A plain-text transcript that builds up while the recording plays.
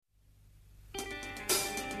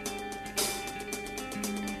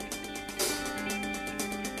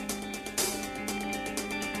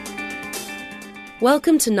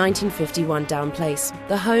Welcome to 1951 Down Place,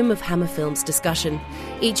 the home of Hammer Films discussion.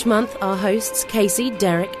 Each month, our hosts, Casey,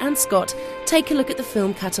 Derek and Scott, take a look at the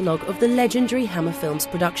film catalogue of the legendary Hammer Films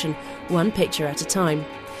production, one picture at a time.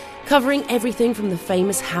 Covering everything from the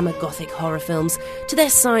famous Hammer Gothic horror films to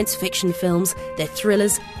their science fiction films, their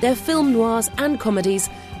thrillers, their film noirs and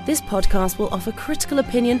comedies, this podcast will offer critical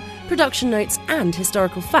opinion, production notes and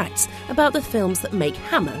historical facts about the films that make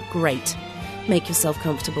Hammer great. Make yourself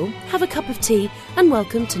comfortable, have a cup of tea, and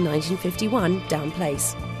welcome to 1951 Down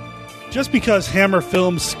Place. Just because Hammer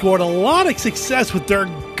Films scored a lot of success with their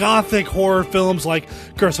gothic horror films like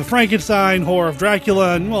Curse of Frankenstein, Horror of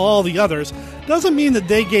Dracula, and all the others, doesn't mean that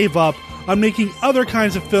they gave up on making other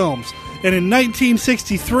kinds of films. And in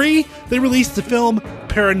 1963, they released the film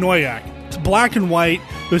Paranoiac. It's black and white,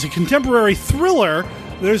 it was a contemporary thriller,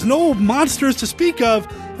 there's no monsters to speak of,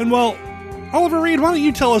 and well, Oliver Reed, why don't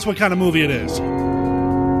you tell us what kind of movie it is?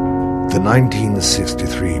 The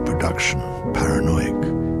 1963 production, Paranoiac,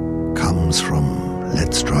 comes from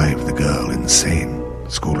Let's Drive the Girl Insane,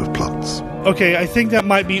 School of Plots. Okay, I think that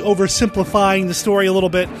might be oversimplifying the story a little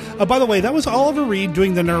bit. By the way, that was Oliver Reed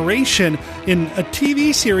doing the narration in a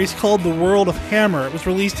TV series called The World of Hammer. It was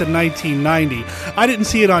released in 1990. I didn't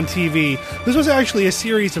see it on TV. This was actually a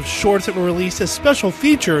series of shorts that were released as special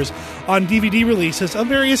features on DVD releases of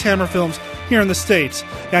various Hammer films here in the States.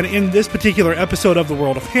 And in this particular episode of The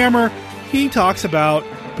World of Hammer, he talks about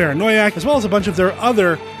Paranoiac as well as a bunch of their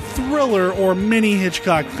other thriller or mini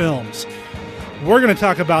Hitchcock films. We're going to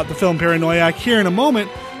talk about the film Paranoiac here in a moment.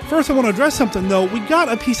 First, I want to address something, though. We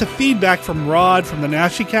got a piece of feedback from Rod from the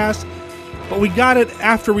Nashi Cast, but we got it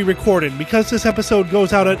after we recorded. Because this episode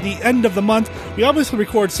goes out at the end of the month, we obviously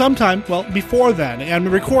record sometime, well, before then, and we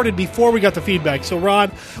recorded before we got the feedback. So,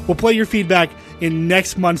 Rod, we'll play your feedback in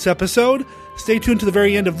next month's episode. Stay tuned to the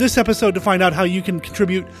very end of this episode to find out how you can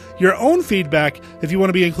contribute your own feedback if you want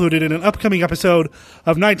to be included in an upcoming episode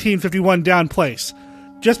of 1951 Down Place.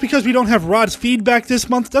 Just because we don't have Rod's feedback this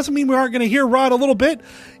month doesn't mean we aren't going to hear Rod a little bit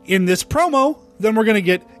in this promo. Then we're going to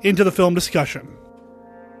get into the film discussion.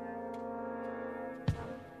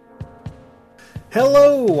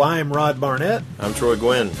 Hello, I'm Rod Barnett. I'm Troy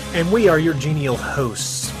Gwynn. And we are your genial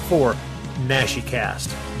hosts for Nashi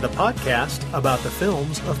Cast, the podcast about the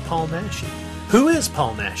films of Paul Nashi. Who is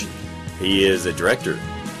Paul Nashi? He is a director.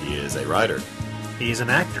 He is a writer. He is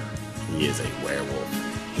an actor. He is a werewolf.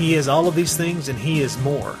 He is all of these things, and he is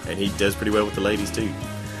more. And he does pretty well with the ladies, too.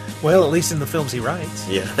 Well, at least in the films he writes.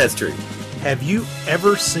 Yeah, that's true. Have you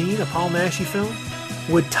ever seen a Paul Nashi film?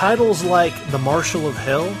 Would titles like The Marshal of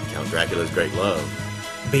Hell, Count Dracula's Great Love,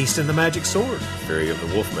 Beast and the Magic Sword, Fury of the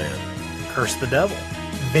Wolfman, Curse the Devil,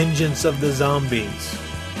 Vengeance of the Zombies,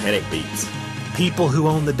 Panic Beats, People Who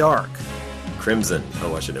Own the Dark, Crimson.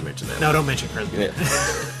 Oh, I should have mentioned that. No, don't mention Crimson. Yeah.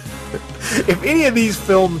 If any of these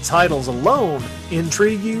film titles alone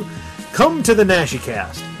intrigue you, come to the Nashi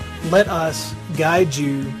Cast. Let us guide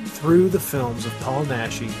you through the films of Paul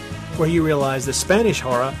Nashi, where you realize that Spanish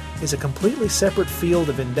horror is a completely separate field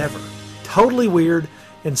of endeavor. Totally weird,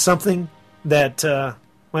 and something that,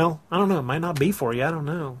 well, I don't know, it might not be for you, I don't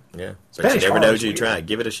know. Yeah. But Spanish you never horror know is till you weird. try.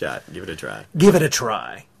 Give it a shot. Give it a try. Give it a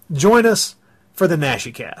try. Join us for the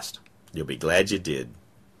Nashi Cast. You'll be glad you did.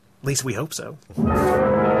 At least we hope so.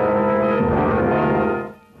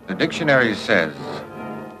 The dictionary says,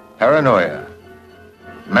 paranoia,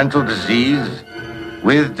 mental disease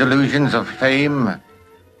with delusions of fame,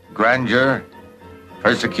 grandeur,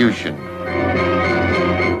 persecution.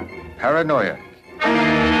 Paranoiac.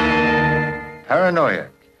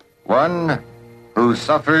 Paranoiac, one who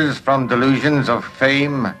suffers from delusions of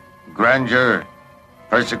fame, grandeur,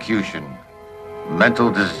 persecution.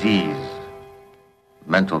 Mental disease.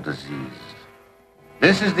 Mental disease.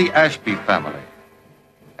 This is the Ashby family.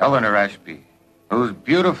 Eleanor Ashby, whose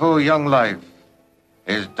beautiful young life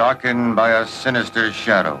is darkened by a sinister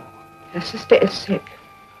shadow. Her sister is sick.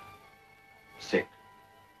 Sick.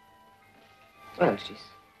 Well,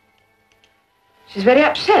 she's very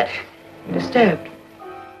upset and disturbed.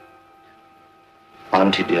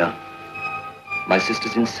 Auntie, dear, my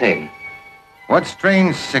sister's insane. What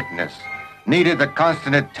strange sickness needed the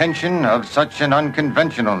constant attention of such an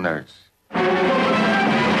unconventional nurse?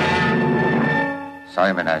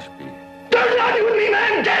 Simon Ashby. Don't argue with me,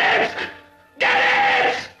 man! Get it! Get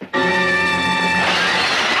it!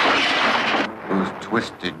 Whose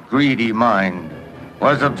twisted, greedy mind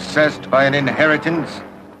was obsessed by an inheritance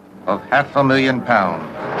of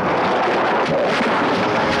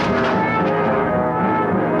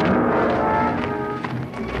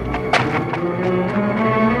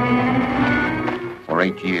For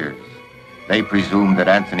 8 years, they presumed that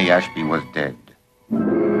Anthony Ashby was dead.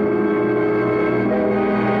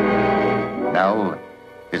 Hal,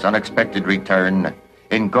 his unexpected return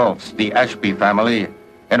engulfs the Ashby family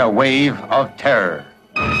in a wave of terror.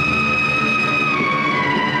 Go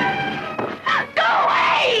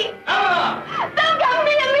away! Don't come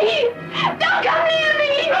near me! Don't come near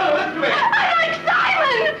me! I'm like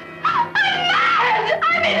Simon! I'm mad!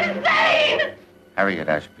 I'm insane! Harriet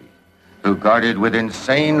Ashby, who guarded with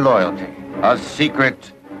insane loyalty a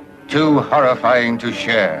secret too horrifying to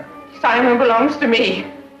share. Simon belongs to me.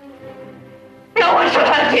 No one shall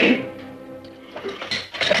touch him.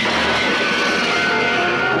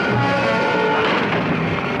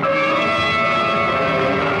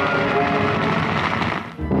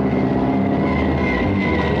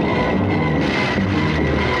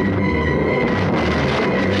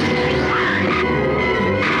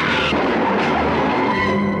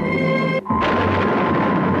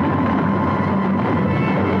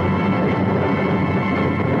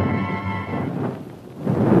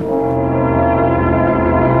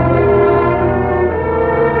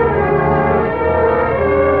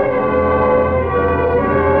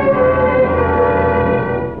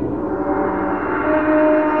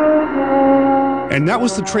 And that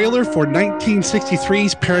was the trailer for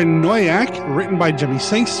 1963's Paranoiac, written by Jimmy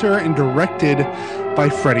Sangster and directed by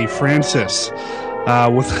Freddie Francis,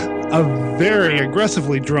 with a very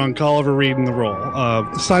aggressively drunk Oliver Reed in the role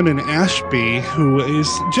of Simon Ashby, who is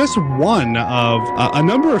just one of a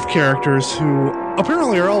number of characters who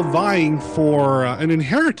apparently are all vying for an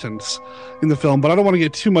inheritance in the film. But I don't want to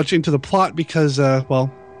get too much into the plot because,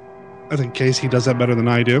 well, I think Casey does that better than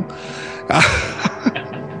I do.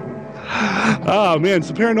 Oh, man.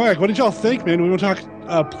 So Paranoiac, what did y'all think, man? Do we want to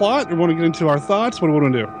talk plot or want to get into our thoughts? What do we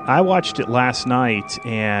want to do? I watched it last night,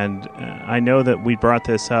 and I know that we brought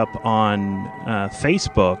this up on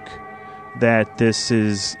Facebook, that this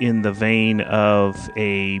is in the vein of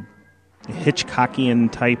a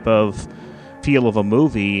Hitchcockian type of feel of a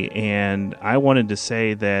movie, and I wanted to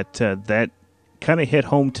say that that kind of hit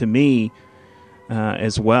home to me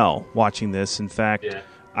as well, watching this. In fact,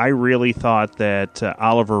 I really thought that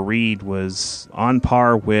Oliver Reed was on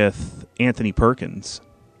par with Anthony Perkins.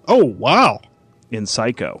 Oh, wow. In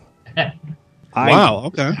Psycho. Wow,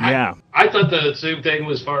 okay. Yeah. I thought the same thing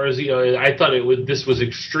as far as, I thought this was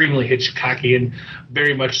extremely Hitchcockian,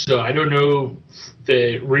 very much so. I don't know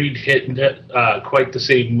that Reed hit quite the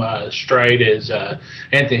same stride as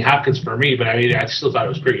Anthony Hopkins for me, but I mean, I still thought it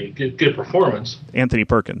was pretty good performance. Anthony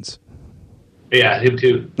Perkins. Yeah, him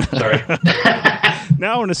too. Sorry.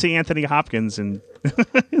 Now I want to see Anthony Hopkins in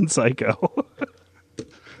Psycho.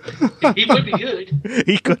 He would be good.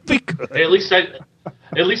 He could be good. At least I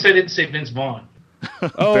didn't say Vince Vaughn.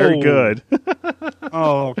 Oh. Very good.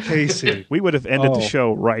 Oh, Casey. We would have ended the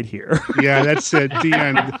show right here. Yeah, that's it. The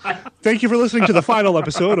end. Thank you for listening to the final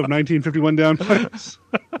episode of 1951 Down Place.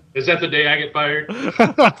 Is that the day I get fired?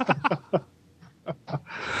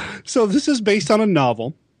 So this is based on a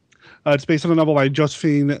novel. It's based on a novel by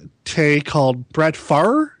Josephine Tey called Brett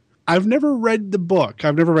Farrer. I've never read the book.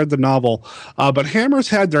 I've never read the novel. But Hammer's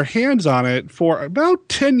had their hands on it for about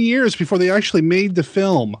 10 years before they actually made the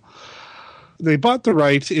film. They bought the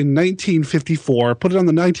rights in 1954, put it on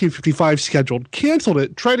the 1955 schedule, canceled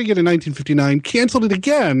it, tried to get in 1959, canceled it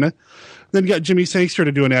again, then got Jimmy Sangster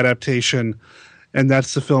to do an adaptation. And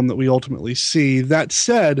that's the film that we ultimately see. That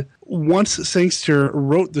said, once Sangster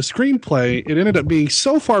wrote the screenplay, it ended up being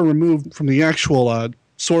so far removed from the actual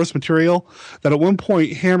source material that at one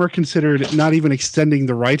point Hammer considered not even extending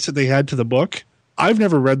the rights that they had to the book. I've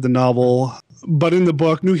never read the novel, but in the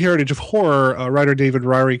book, New Heritage of Horror, writer David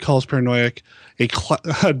Ryrie calls Paranoiac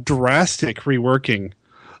a drastic reworking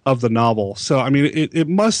of the novel. So, I mean, it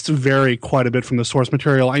must vary quite a bit from the source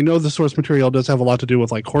material. I know the source material does have a lot to do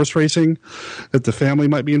with, like, horse racing, that the family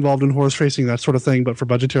might be involved in horse racing, that sort of thing, but for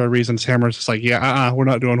budgetary reasons, Hammer's just like, we're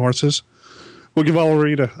not doing horses. We'll give Oliver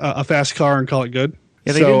Reed a fast car and call it good.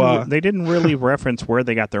 Yeah, they didn't really reference where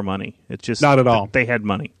they got their money. It's just not at all. They had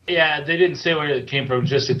money. Yeah, they didn't say where it came from,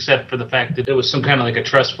 just except for the fact that it was some kind of like a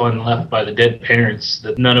trust fund left by the dead parents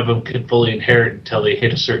that none of them could fully inherit until they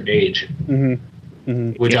hit a certain age. Mm-hmm.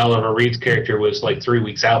 Mm-hmm. Which Oliver Reed's character was like 3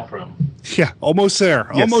 weeks out from. Yeah, almost there.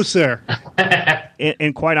 Yes. Almost there.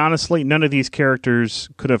 and quite honestly, none of these characters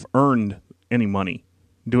could have earned any money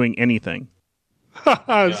doing anything.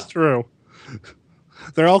 That's true.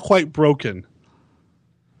 They're all quite broken.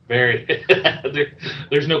 Very.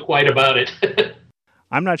 There's no quite about it.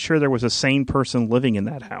 I'm not sure there was a sane person living in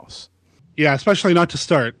that house. Yeah, especially not to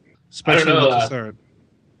start. Especially not to start.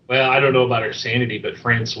 Well, I don't know about her sanity, but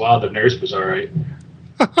Francois, the nurse, was all right.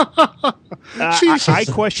 I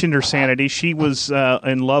questioned her sanity. She was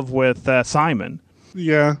in love with Simon.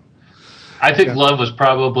 Yeah. I think love was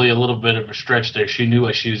probably a little bit of a stretch there. She knew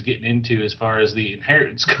what she was getting into as far as the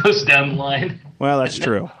inheritance goes down the line. Well, that's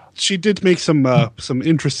true. She did make some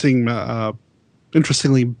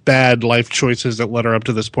interestingly bad life choices that led her up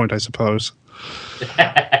to this point, I suppose.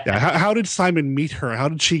 Yeah. How did Simon meet her? How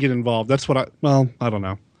did she get involved? That's what I don't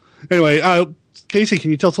know. Anyway, Casey,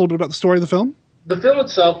 can you tell us a little bit about the story of the film? The film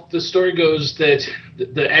itself, the story goes that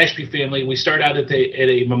the Ashby family, we start out at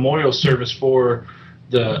a memorial service for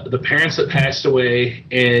the parents that passed away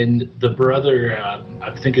and the brother,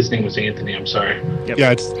 I think his name was Anthony, I'm sorry. Yep.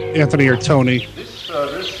 Yeah, it's Anthony or Tony. This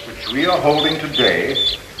service, which we are holding today,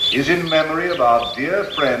 is in memory of our dear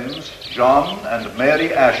friends John and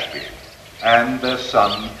Mary Ashby and their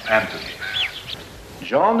son Anthony.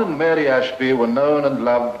 John and Mary Ashby were known and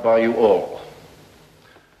loved by you all.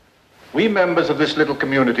 We members of this little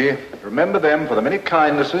community remember them for the many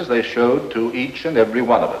kindnesses they showed to each and every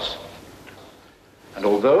one of us. And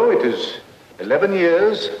although it is 11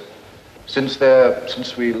 years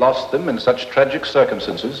since we lost them in such tragic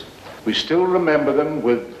circumstances, we still remember them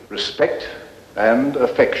with respect and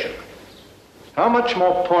affection. How much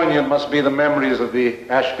more poignant must be the memories of the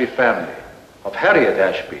Ashby family, of Harriet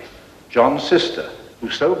Ashby, John's sister, who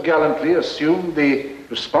so gallantly assumed the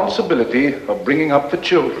responsibility of bringing up the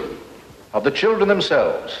children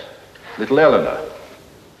themselves, little Eleanor.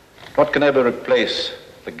 What can ever replace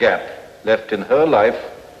the gap left in her life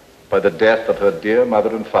by the death of her dear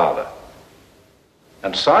mother and father?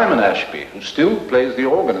 And Simon Ashby, who still plays the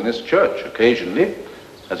organ in this church occasionally,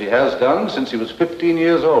 as he has done since he was 15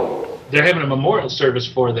 years old. They're having a memorial service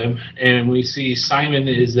for them, and we see Simon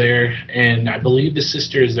is there, and I believe the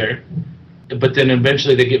sister is there. But then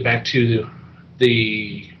eventually they get back to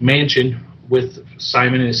the mansion with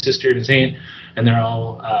Simon and his sister and his aunt, and they're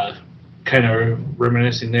all kind of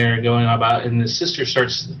reminiscing there and going about, and the sister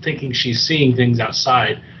starts thinking she's seeing things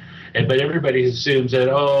outside, but everybody assumes that,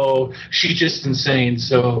 she's just insane,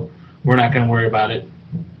 so we're not going to worry about it.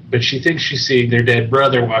 But she thinks she's seeing their dead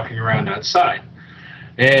brother walking around outside.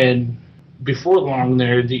 And before long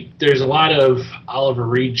there's a lot of Oliver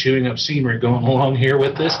Reed chewing up scenery going along here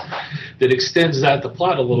with this that extends out the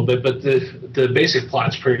plot a little bit, but the basic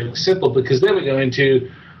plot's pretty simple, because then we go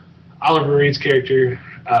into Oliver Reed's character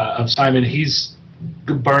of Simon. He's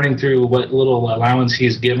burning through what little allowance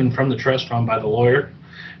he's given from the trust fund by the lawyer,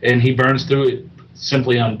 and he burns through it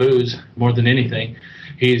simply on booze more than anything.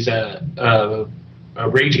 He's a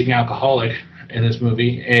raging alcoholic in this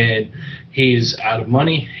movie, and he's out of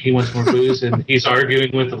money. He wants more booze, and he's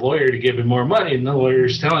arguing with the lawyer to give him more money, and the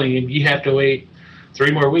lawyer's telling him, you have to wait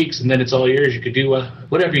 3 more weeks, and then it's all yours. You could do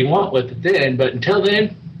whatever you want with it then, but until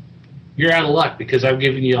then, you're out of luck, because I've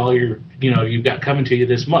given you all you've got coming to you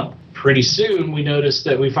this month. Pretty soon, we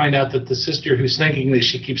find out that the sister who's thinking that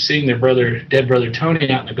she keeps seeing their dead brother Tony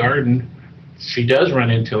out in the garden, she does run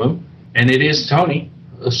into him, and it is Tony,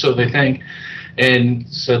 so they think. And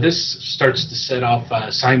so this starts to set off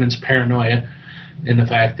Simon's paranoia in the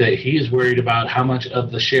fact that he is worried about how much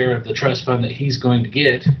of the share of the trust fund that he's going to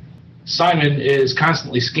get. Simon is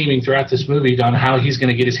constantly scheming throughout this movie on how he's going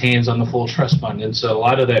to get his hands on the full trust fund. And so a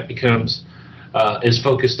lot of that is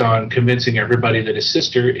focused on convincing everybody that his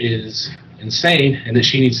sister is insane and that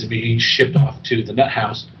she needs to be shipped off to the nut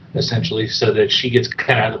house, essentially, so that she gets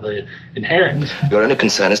cut out of the inheritance. Your only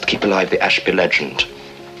concern is to keep alive the Ashby legend,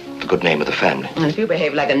 the good name of the family. Well, if you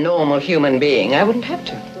behave like a normal human being, I wouldn't have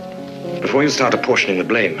to. Before you start apportioning the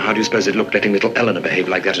blame, how do you suppose it looked letting little Eleanor behave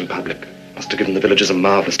like that in public? Must have given the villagers a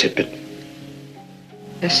marvelous tidbit.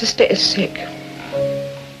 Your sister is sick.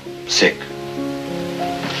 Sick?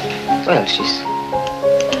 Well, she's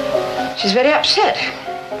very upset,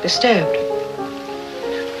 disturbed.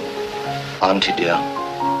 Auntie, dear,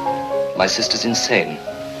 my sister's insane.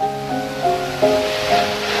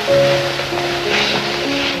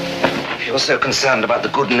 If you're so concerned about the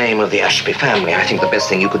good name of the Ashby family, I think the best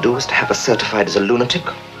thing you could do is to have her certified as a lunatic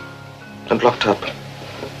and locked up.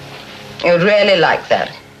 You'd really like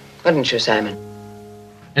that, wouldn't you, Simon?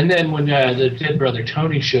 And then when the dead brother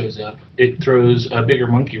Tony shows up, it throws a bigger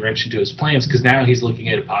monkey wrench into his plans, because now he's looking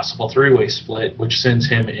at a possible 3-way split, which sends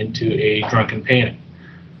him into a drunken panic.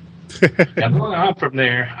 Now, going on from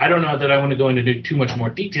there, I don't know that I want to go into too much more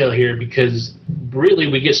detail here, because really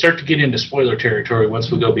we start to get into spoiler territory once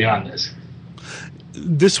we go beyond this.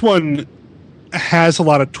 This one has a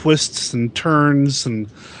lot of twists and turns and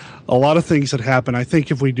a lot of things that happen. I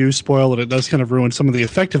think if we do spoil it, it does kind of ruin some of the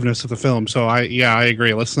effectiveness of the film. So I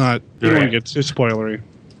agree. Let's not get too spoilery.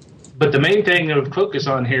 But the main thing to focus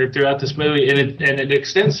on here throughout this movie, and it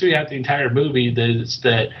extends throughout the entire movie, is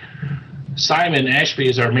that Simon Ashby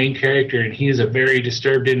is our main character, and he is a very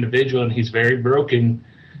disturbed individual, and he's very broken.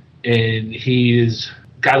 and he's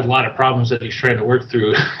got a lot of problems that he's trying to work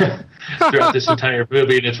through throughout this entire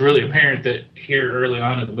movie, and it's really apparent that here early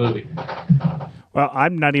on in the movie. Well,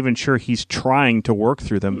 I'm not even sure he's trying to work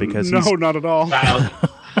through them because not at all. Wow.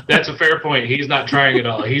 That's a fair point. He's not trying at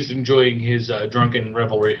all. He's enjoying his drunken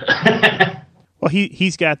revelry. Well,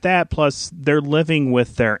 he's got that, plus they're living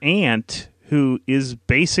with their aunt, who is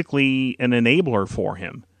basically an enabler for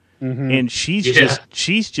him. Mm-hmm. And she's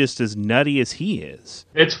just as nutty as he is.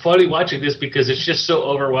 It's funny watching this because it's just so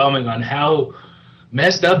overwhelming on how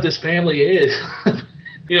messed up this family is.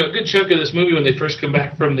 You know, a good chunk of this movie when they first come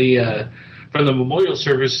back from the memorial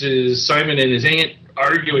service is Simon and his aunt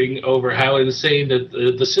arguing over how insane that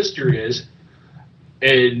the sister is,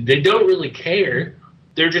 and they don't really care.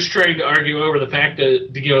 They're just trying to argue over the fact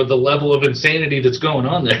that, you know, the level of insanity that's going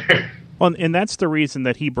on there. Well, and that's the reason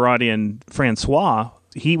that he brought in Francois.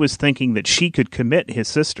 He was thinking that she could commit his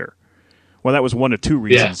sister. Well, that was one of two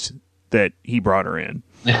reasons that he brought her in.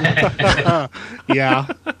 Yeah.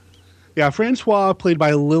 Francois, played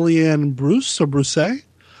by Lillian Bruce or Brousse.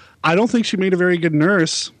 I don't think she made a very good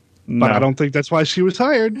nurse, but I don't think that's why she was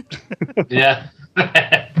hired. Yeah.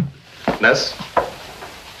 Nurse?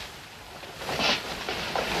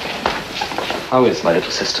 How is my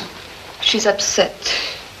little sister? She's upset.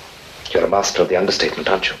 You're a master of the understatement,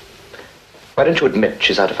 aren't you? Why don't you admit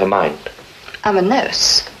she's out of her mind? I'm a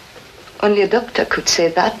nurse. Only a doctor could say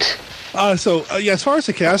that. As far as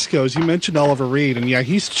the cast goes, you mentioned Oliver Reed, and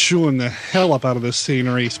he's chewing the hell up out of this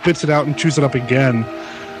scenery. He spits it out and chews it up again.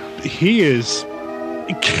 He is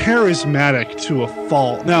charismatic to a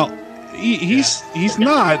fault. Now, he's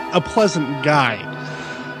not a pleasant guy.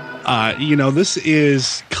 This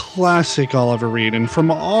is classic Oliver Reed, and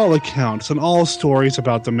from all accounts and all stories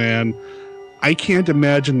about the man, I can't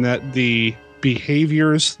imagine that the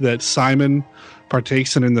behaviors that Simon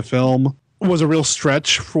partakes in the film was a real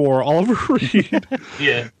stretch for Oliver Reed.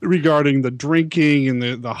 Regarding the drinking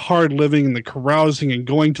and the hard living and the carousing and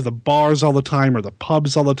going to the bars all the time or the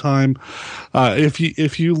pubs all the time.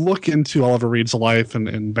 If you look into Oliver Reed's life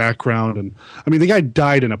and background, and I mean, the guy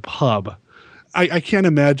died in a pub. I can't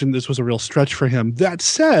imagine this was a real stretch for him. That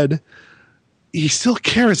said, he's still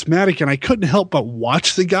charismatic, and I couldn't help but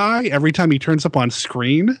watch the guy every time he turns up on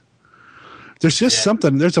screen. There's just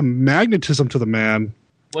something. There's a magnetism to the man.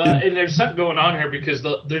 Well, and there's something going on here because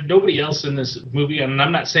there's nobody else in this movie, and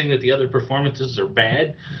I'm not saying that the other performances are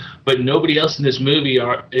bad, but nobody else in this movie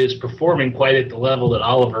is performing quite at the level that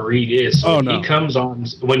Oliver Reed is. So when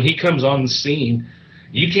he comes on the scene,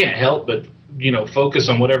 you can't help but focus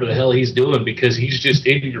on whatever the hell he's doing because he's just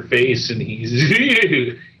in your face and he's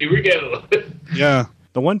here we go. Yeah.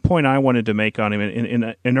 The one point I wanted to make on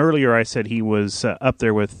him, and earlier I said he was up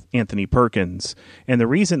there with Anthony Perkins, and the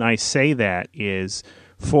reason I say that is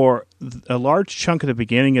for a large chunk of the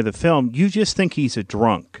beginning of the film, you just think he's a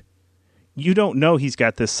drunk. You don't know he's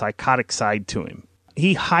got this psychotic side to him.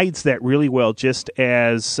 He hides that really well, just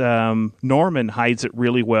as Norman hides it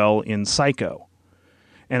really well in Psycho.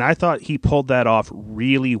 And I thought he pulled that off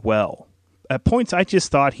really well. At points, I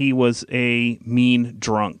just thought he was a mean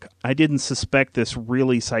drunk. I didn't suspect this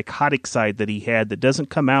really psychotic side that he had that doesn't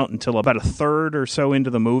come out until about a third or so into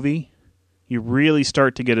the movie. You really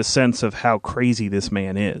start to get a sense of how crazy this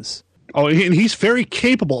man is. Oh, and he's very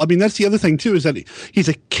capable. I mean, that's the other thing, too, is that he's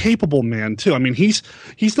a capable man, too. I mean, he's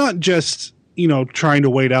not just, trying to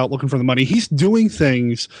wait out looking for the money. He's doing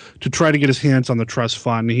things to try to get his hands on the trust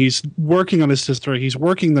fund. He's working on his sister. He's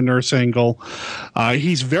working the nurse angle.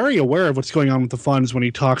 He's very aware of what's going on with the funds when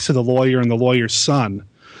he talks to the lawyer and the lawyer's son.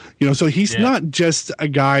 So he's not just a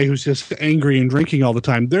guy who's just angry and drinking all the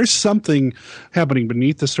time. There's something happening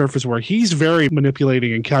beneath the surface where he's very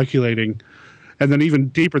manipulating and calculating. And then even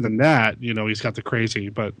deeper than that, he's got the crazy.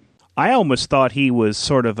 But I almost thought he was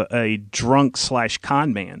sort of a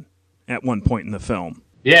drunk/con man at one point in the film.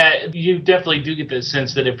 Yeah, you definitely do get the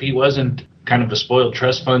sense that if he wasn't kind of a spoiled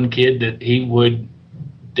trust fund kid, that he would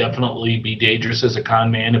definitely be dangerous as a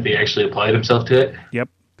con man if he actually applied himself to it. Yep.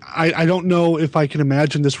 I don't know if I can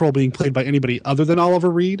imagine this role being played by anybody other than Oliver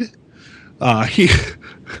Reed.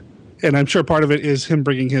 And I'm sure part of it is him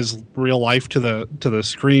bringing his real life to the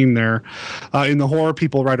screen there. In The Horror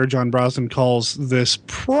People, writer John Brosnan calls this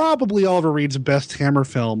probably Oliver Reed's best Hammer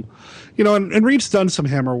film. And Reed's done some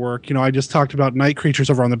Hammer work. I just talked about Night Creatures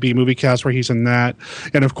over on the B Movie Cast where he's in that.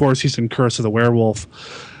 And, of course, he's in Curse of the Werewolf.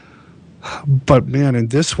 But, man, in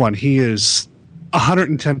this one, he is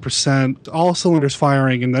 110%, all cylinders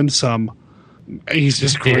firing, and then some. He's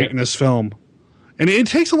just great in this film. And it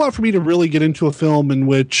takes a lot for me to really get into a film in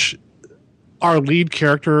which our lead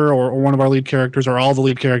character or one of our lead characters or all the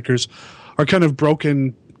lead characters are kind of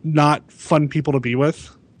broken, not fun people to be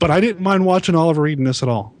with. But I didn't mind watching Oliver Reed in this at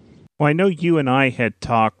all. Well, I know you and I had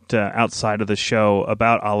talked outside of the show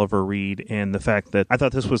about Oliver Reed and the fact that I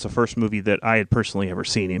thought this was the first movie that I had personally ever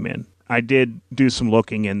seen him in. I did do some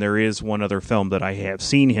looking, and there is one other film that I have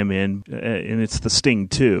seen him in, and it's The Sting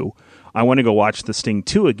 2. I want to go watch The Sting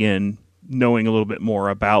 2 again, knowing a little bit more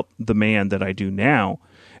about the man that I do now.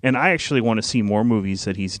 And I actually want to see more movies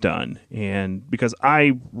that he's done, and because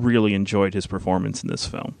I really enjoyed his performance in this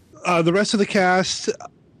film. The rest of the cast...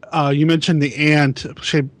 you mentioned the aunt,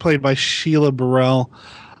 played by Sheila Burrell.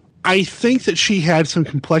 I think that she had some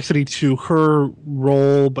complexity to her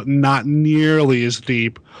role, but not nearly as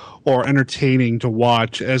deep or entertaining to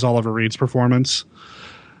watch as Oliver Reed's performance.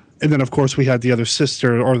 And then, of course, we had the other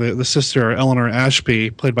sister, or the sister, Eleanor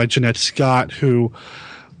Ashby, played by Jeanette Scott, who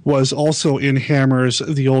was also in Hammer's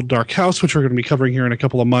The Old Dark House, which we're going to be covering here in a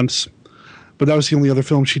couple of months. But that was the only other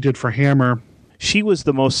film she did for Hammer. She was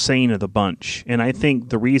the most sane of the bunch, and I think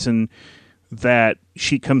the reason that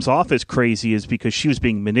she comes off as crazy is because she was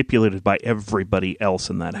being manipulated by everybody else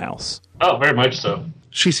in that house. Oh, very much so.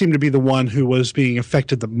 She seemed to be the one who was being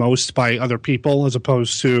affected the most by other people, as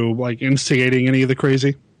opposed to like instigating any of the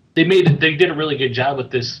crazy. They did a really good job with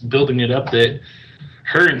this, building it up that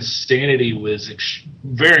her insanity was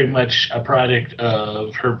very much a product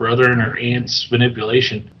of her brother and her aunt's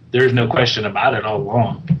manipulation. There's no question about it all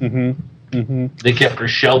along. Mm-hmm. Mm-hmm. They kept her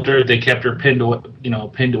sheltered. They kept her pinned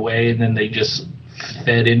away, and then they just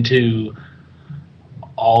fed into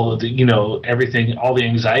all of the, everything, all the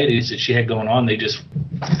anxieties that she had going on. They just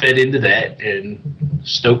fed into that and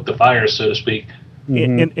stoked the fire, so to speak.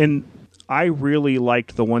 Mm-hmm. And I really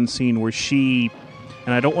liked the one scene where she,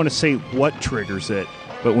 and I don't want to say what triggers it,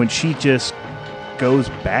 but when she just goes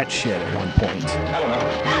batshit at one point. Go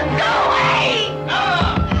away!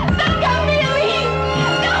 Don't come near me!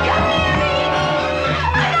 Don't come near me!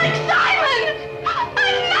 I'm like Simon! I'm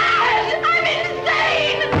mad! I'm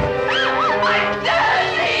insane! I'm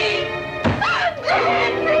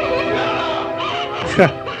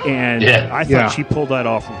dirty! And I thought she pulled that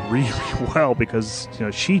off really well because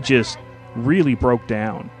she just really broke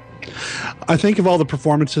down. I think of all the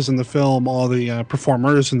performances in the film, all the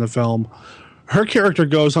performers in the film, her character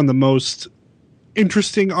goes on the most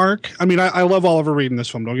interesting arc. I mean, I love Oliver Reed in this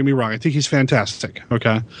film, don't get me wrong. I think he's fantastic,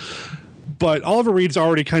 okay? But Oliver Reed's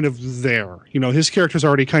already kind of there. His character's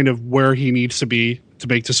already kind of where he needs to be to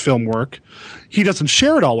make this film work. He doesn't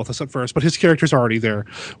share it all with us at first, but his character's already there.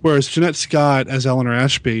 Whereas Jeanette Scott as Eleanor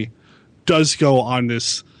Ashby does go on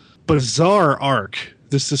this bizarre arc,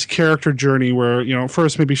 this character journey where,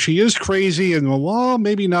 first maybe she is crazy and, well,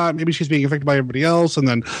 maybe not. Maybe she's being affected by everybody else. And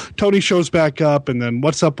then Tony shows back up, and then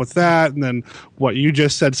what's up with that? And then what you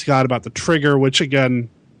just said, Scott, about the trigger, which, again,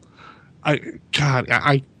 I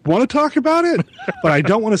want to talk about it, but I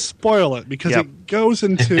don't want to spoil it because it goes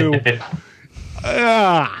into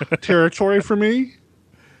territory for me.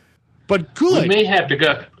 But good. We may have to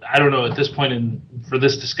go. I don't know. At this point for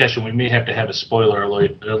this discussion, we may have to have a spoiler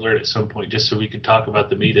alert at some point, just so we can talk about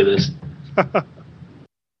the meat of this.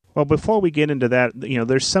 Well, before we get into that,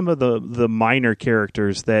 there's some of the minor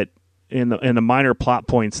characters that in the minor plot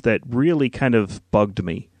points that really kind of bugged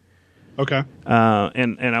me. Okay.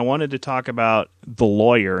 And I wanted to talk about the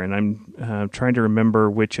lawyer, and I'm trying to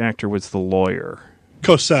remember which actor was the lawyer.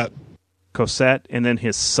 Cosette, and then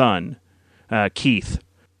his son, Keith.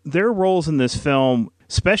 Their roles in this film,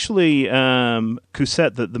 especially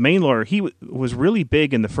Cosette, the main lawyer, he was really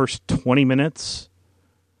big in the first 20 minutes,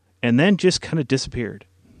 and then just kind of disappeared.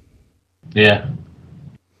 Yeah.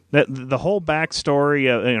 That the whole backstory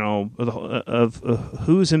of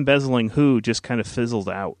who's embezzling who just kind of fizzled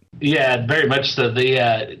out. Yeah, very much so. They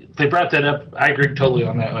brought that up. I agree totally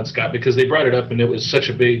on that one, Scott, because they brought it up, and it was such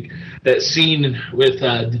a big that scene with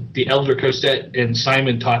the elder Cosette and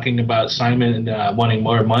Simon talking about Simon wanting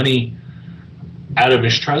more money out of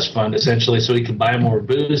his trust fund, essentially, so he could buy more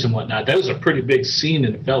booze and whatnot. That was a pretty big scene,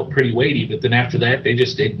 and it felt pretty weighty. But then after that, they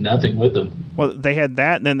just did nothing with him. Well, they had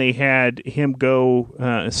that, and then they had him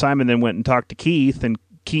go. Simon then went and talked to Keith, and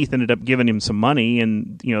Keith ended up giving him some money,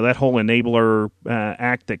 and that whole enabler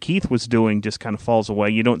act that Keith was doing just kind of falls away.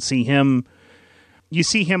 You don't see him. You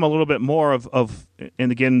see him a little bit more of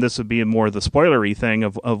and again, this would be more of the spoilery thing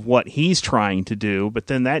of what he's trying to do, but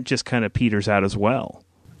then that just kind of peters out as well.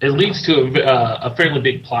 It leads to a fairly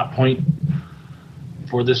big plot point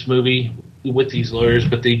for this movie with these lawyers,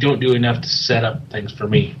 but they don't do enough to set up things for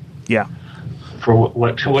me. Yeah. For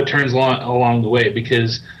what turns along the way,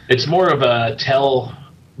 because it's more of a tell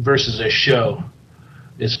versus a show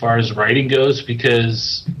as far as writing goes,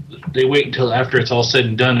 because they wait until after it's all said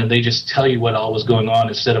and done, and they just tell you what all was going on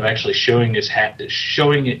instead of actually showing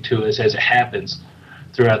it to us as it happens.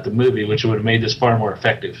 throughout the movie, which would have made this far more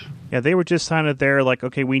effective. Yeah, they were just kind of there like,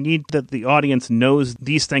 okay, we need that the audience knows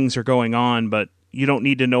these things are going on, but you don't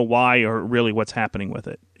need to know why or really what's happening with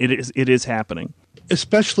it. It is happening.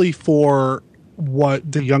 Especially for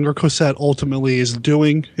what the younger Cosette ultimately is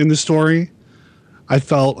doing in the story.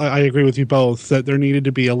 I agree with you both that there needed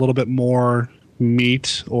to be a little bit more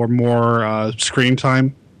meat or more screen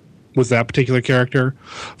time with that particular character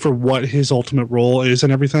for what his ultimate role is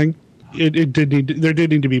and everything. There did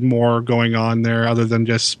need to be more going on there other than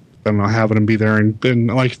just, I don't know, having him be there and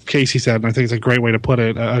like Casey said, and I think it's a great way to put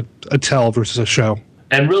it, a tell versus a show.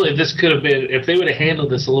 And really, this could have been, if they would have handled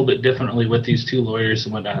this a little bit differently with these two lawyers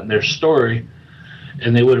and whatnot in their story,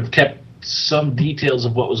 and they would have kept some details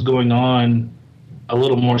of what was going on a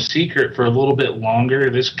little more secret for a little bit longer,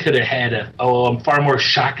 this could have had a far more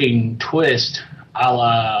shocking twist, a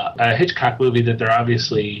la a Hitchcock movie that they're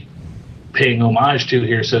obviously paying homage to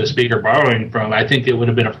here, so to speak, or borrowing from. I think it would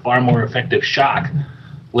have been a far more effective shock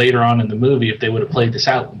later on in the movie if they would have played this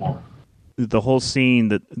out more. The whole scene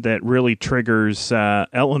that really triggers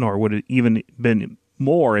Eleanor would have even been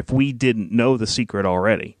more if we didn't know the secret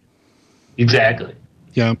already. Exactly.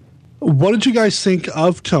 Yeah. What did you guys think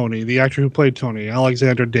of Tony, the actor who played Tony,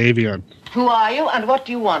 Alexander Davion? Who are you and what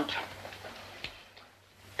do you want?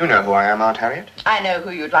 You know who I am, Aunt Harriet? I know who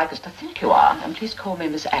you'd like us to think you are, and please call me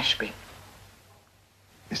Miss Ashby.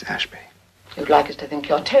 Miss Ashby. You'd like us to think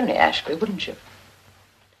you're Tony Ashby, wouldn't you?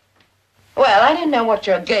 Well, I don't know what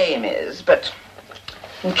your game is, but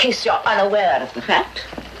in case you're unaware of the fact,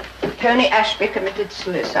 Tony Ashby committed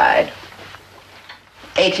suicide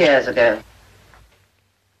 8 years ago.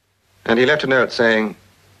 And he left a note saying,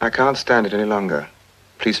 I can't stand it any longer.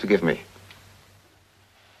 Please forgive me.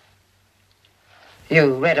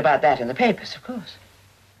 You read about that in the papers, of course.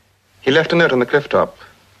 He left a note on the cliff top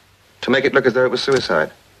to make it look as though it was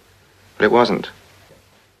suicide. But it wasn't.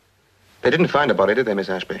 They didn't find a body, did they, Miss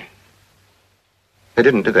Ashby? They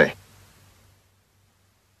didn't, did they?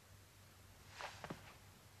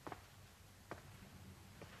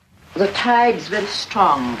 The tide's very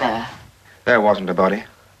strong there. There wasn't a body.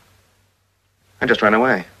 I just ran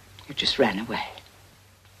away. You just ran away.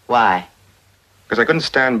 Why? Because I couldn't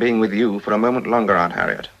stand being with you for a moment longer, Aunt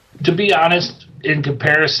Harriet. To be honest, in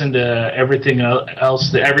comparison to everything else,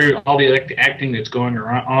 all the acting that's going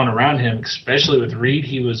on around him, especially with Reed,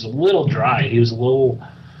 he was a little dry. He was a little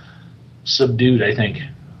subdued, I think.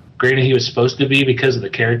 Granted, he was supposed to be because of the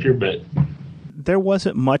character, but there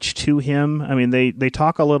wasn't much to him. I mean, they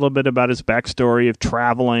talk a little bit about his backstory of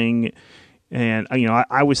traveling. And,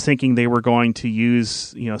 I was thinking they were going to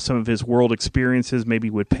use, some of his world experiences maybe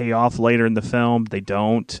would pay off later in the film. They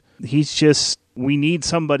don't. He's just, we need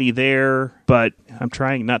somebody there, but I'm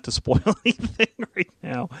trying not to spoil anything right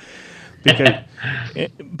now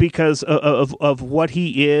because of what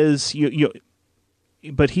he is.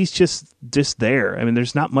 But he's just there. I mean,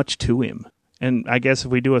 there's not much to him. And I guess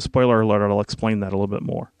if we do a spoiler alert, I'll explain that a little bit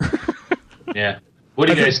more. Yeah. What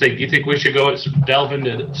do you guys think? Do you think we should delve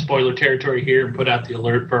into spoiler territory here and put out the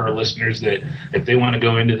alert for our listeners that if they want to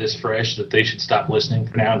go into this fresh, that they should stop listening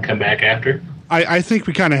for now and come back after? I think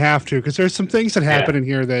we kind of have to, because there's some things that happen in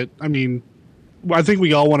here that, I think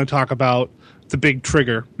we all want to talk about the big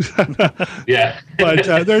trigger. Yeah.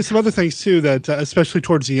 But there's some other things, too, that especially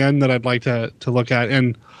towards the end that I'd like to look at.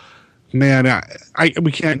 And, man,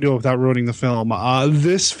 we can't do it without ruining the film.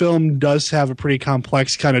 This film does have a pretty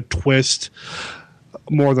complex kind of twist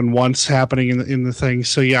more than once happening in the thing.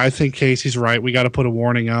 So, yeah, I think Casey's right. We got to put a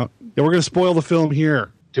warning out. Yeah, we're going to spoil the film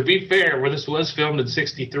here. To be fair, this was filmed in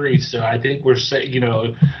 '63, so I think we're set,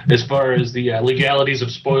 as far as the legalities of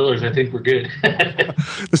spoilers, I think we're good.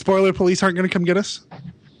 The spoiler police aren't going to come get us?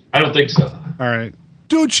 I don't think so. All right.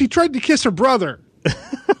 Dude, she tried to kiss her brother.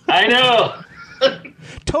 I know.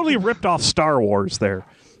 Totally ripped off Star Wars there.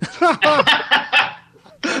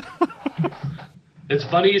 It's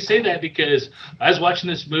funny you say that because I was watching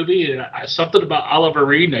this movie and something about Oliver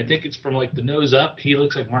Reed, and I think it's from like the nose up. He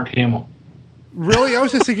looks like Mark Hamill. Really? I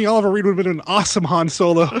was just thinking Oliver Reed would have been an awesome Han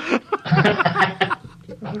Solo.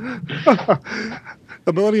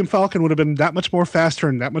 The Millennium Falcon would have been that much more faster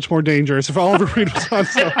and that much more dangerous if Oliver Reed was Han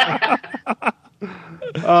Solo.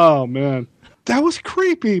 Oh, man. That was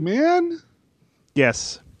creepy, man.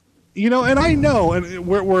 Yes. And I know, and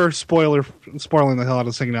we're spoiling the hell out of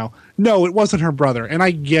this thing now. No, it wasn't her brother, and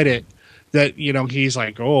I get it that he's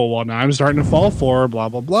like, oh well, now I'm starting to fall for her, blah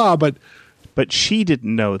blah blah. But she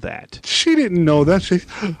didn't know that. She didn't know that. She,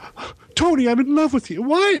 Tony, I'm in love with you.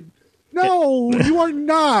 What? No, you are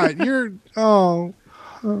not. You're oh.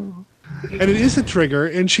 And it is a trigger,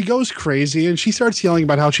 and she goes crazy, and she starts yelling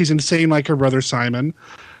about how she's insane like her brother Simon.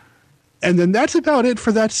 And then that's about it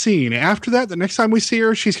for that scene. After that, the next time we see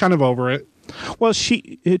her, she's kind of over it. Well,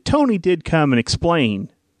 Tony did come and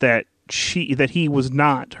explain that he was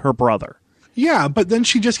not her brother. Yeah, but then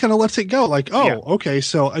she just kind of lets it go. Like, okay,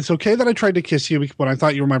 so it's okay that I tried to kiss you when I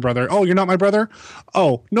thought you were my brother. Oh, you're not my brother?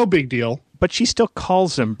 Oh, no big deal. But she still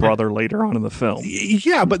calls him brother later on in the film.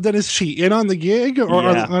 Yeah, but then is she in on the gig or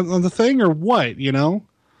on the thing or what, you know?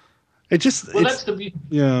 It just... Well, that's the...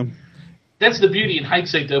 Yeah. That's the beauty in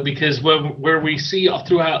hindsight, though, because where we see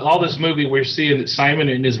throughout all this movie, we're seeing that Simon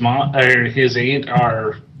and his mom or his aunt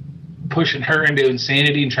are pushing her into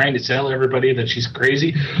insanity and trying to tell everybody that she's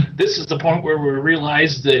crazy. This is the point where we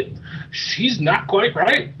realize that she's not quite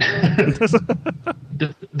right.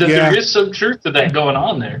 There is some truth to that going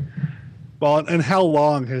on there. Well, and how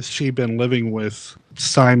long has she been living with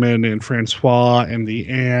Simon and Francois and the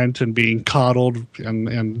aunt and being coddled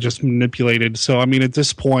and just manipulated? So, I mean, at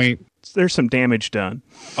this point... There's some damage done.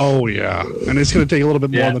 Oh, yeah. And it's going to take a little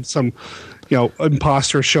bit more than some,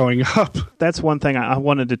 imposter showing up. That's one thing I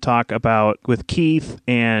wanted to talk about with Keith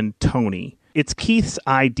and Tony. It's Keith's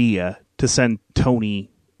idea to send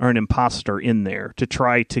Tony or an imposter in there to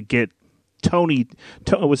try to get Tony.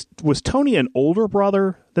 Was Tony an older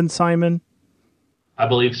brother than Simon? I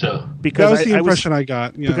believe so. Because that was the impression I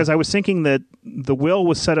got. Yeah. Because I was thinking that the will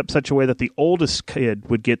was set up such a way that the oldest kid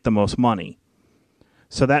would get the most money.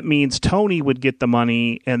 So that means Tony would get the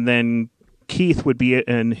money, and then Keith would be,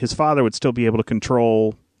 and his father would still be able to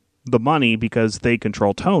control the money because they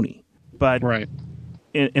control Tony. But right,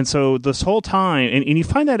 and so this whole time, and you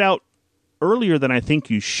find that out earlier than I think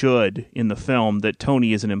you should in the film that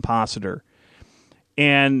Tony is an imposter,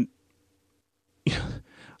 and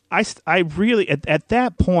I really at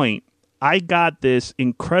that point I got this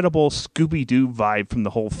incredible Scooby-Doo vibe from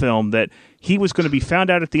the whole film that he was going to be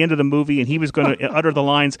found out at the end of the movie and he was going to utter the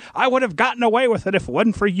lines, "I would have gotten away with it if it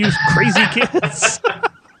wasn't for you crazy kids."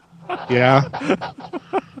 Yeah.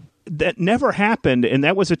 That never happened, and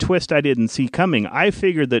that was a twist I didn't see coming. I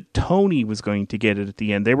figured that Tony was going to get it at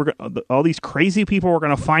the end. All these crazy people were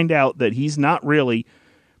going to find out that he's not really,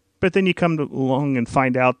 but then you come along and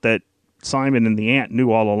find out that Simon and the aunt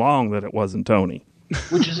knew all along that it wasn't Tony.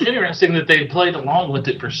 Which is interesting that they played along with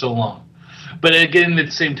it for so long. But again, at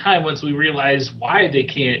the same time, once we realize why they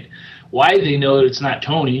know it's not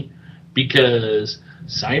Tony, because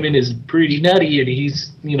Simon is pretty nutty and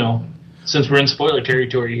he's, since we're in spoiler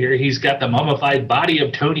territory here, he's got the mummified body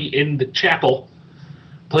of Tony in the chapel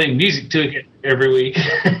playing music to it every week.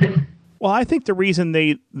 Well, I think the reason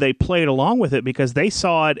they played along with it because they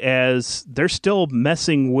saw it as they're still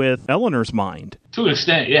messing with Eleanor's mind. To an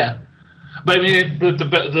extent, yeah. But I mean,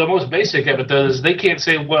 the most basic of it, though, is they can't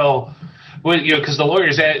say, well, because the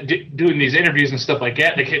lawyers doing these interviews and stuff like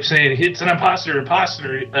that, they kept saying, it's an imposter,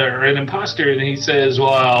 or an imposter, and he says,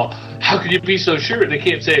 well, how could you be so sure? They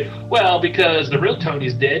can't say, well, because the real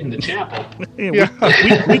Tony's dead in the chapel.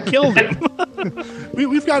 we killed him.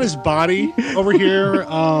 We've got his body over here.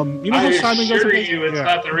 How Simon goes assure you it's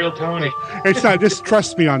not the real Tony. It's not. Just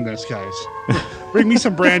trust me on this, guys. Bring me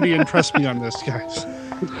some brandy and trust me on this, guys.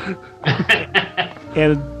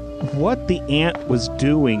 And what the aunt was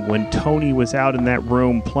doing when Tony was out in that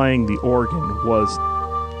room playing the organ was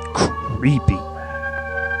creepy.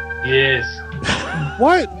 Yes.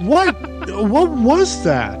 What was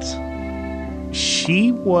that?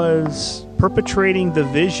 She was perpetrating the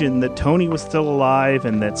vision that Tony was still alive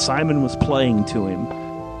and that Simon was playing to him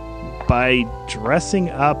by dressing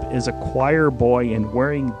up as a choir boy and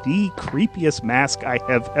wearing the creepiest mask I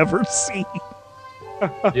have ever seen.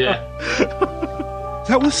 Yeah.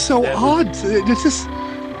 That was so odd. It's just,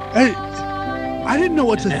 I didn't know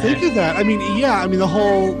what to think of that. I mean, the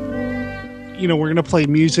whole, we're going to play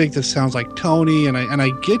music that sounds like Tony, and I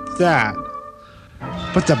get that.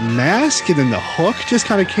 But the mask and then the hook just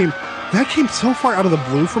kind of came so far out of the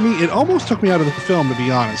blue for me. It almost took me out of the film, to be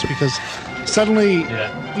honest, because suddenly,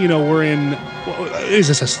 we're in, is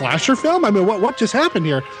this a slasher film? I mean, what just happened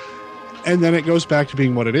here? And then it goes back to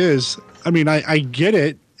being what it is. I mean, I get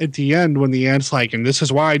it at the end when the aunt's like, and this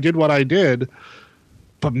is why I did what I did.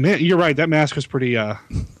 But man, you're right. That mask was pretty. Well,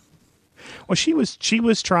 she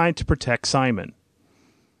was trying to protect Simon,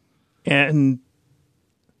 and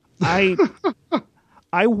I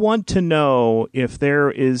want to know if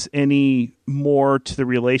there is any more to the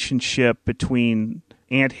relationship between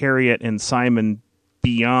Aunt Harriet and Simon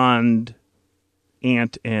beyond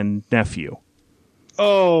aunt and nephew.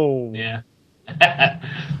 Oh yeah.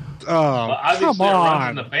 Oh, well, come on!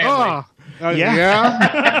 In the family.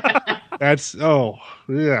 Yeah. That's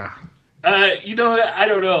yeah. I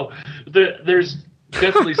don't know. There's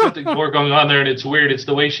definitely something more going on there, and it's weird. It's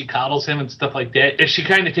the way she coddles him and stuff like that. And she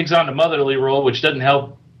kind of takes on the motherly role, which doesn't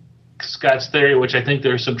help Scott's theory, which I think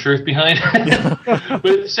there's some truth behind. But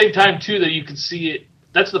at the same time, too, that you can see it.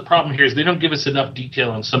 That's the problem here, is they don't give us enough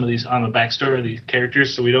detail on some of these, on the backstory of these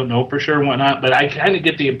characters, so we don't know for sure and whatnot. But I kind of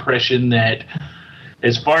get the impression that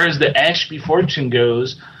as far as the Ashby fortune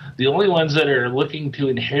goes, the only ones that are looking to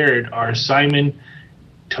inherit are Simon,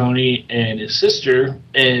 Tony, and his sister,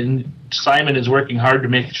 and Simon is working hard to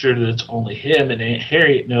make sure that it's only him, and Aunt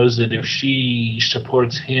Harriet knows that if she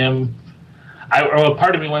supports him, a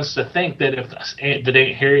part of me wants to think that Aunt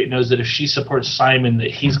Harriet knows that if she supports Simon,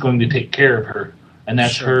 that he's going to take care of her, and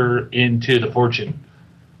that's her into the fortune.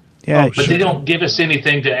 Yeah, but they don't give us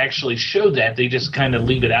anything to actually show that. They just kind of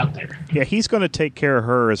leave it out there. Yeah, he's going to take care of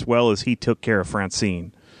her as well as he took care of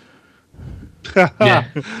Francine.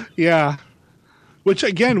 Yeah. Which,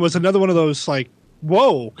 again, was another one of those, like,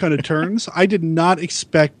 whoa kind of turns. I did not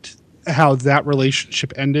expect how that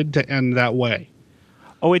relationship ended to end that way.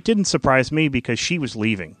 Oh, it didn't surprise me because she was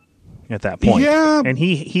leaving at that point. Yeah. And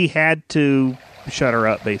he had to shut her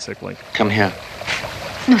up, basically. Come here.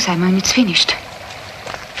 No, Simon, it's finished.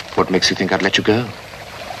 What makes you think I'd let you go?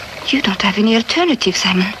 You don't have any alternative,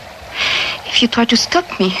 Simon. If you try to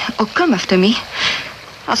stop me or come after me,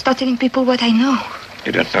 I'll start telling people what I know.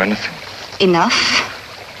 You don't know anything.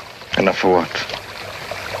 Enough? Enough for what?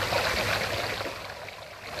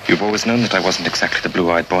 You've always known that I wasn't exactly the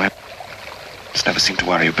blue-eyed boy. It's never seemed to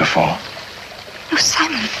worry you before. No,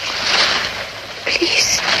 Simon.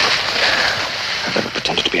 Please. I've never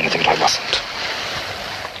pretended to be anything that I wasn't.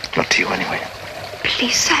 Not to you, anyway.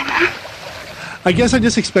 Please, Simon. I guess I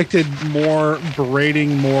just expected more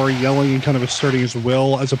berating, more yelling, and kind of asserting his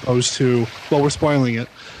will, as opposed to, well, we're spoiling it,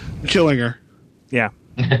 killing her. Yeah.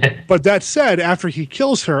 But that said, after he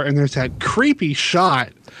kills her, and there's that creepy shot,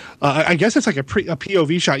 I guess it's like a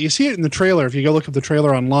POV shot. You see it in the trailer, if you go look up the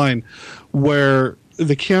trailer online, where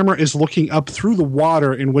the camera is looking up through the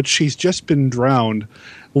water in which she's just been drowned,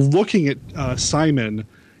 looking at Simon,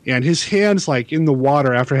 and his hand's like in the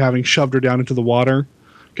water after having shoved her down into the water.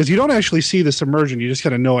 Because you don't actually see the submersion, you just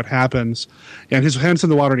kind of know it happens. And his hand's in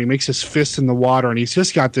the water, and he makes his fist in the water, and he's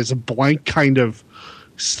just got this blank kind of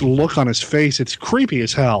look on his face. It's creepy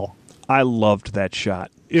as hell. I loved that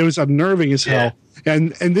shot. It was unnerving as hell.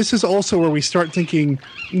 And this is also where we start thinking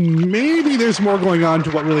maybe there's more going on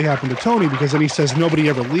to what really happened to Tony, because then he says, nobody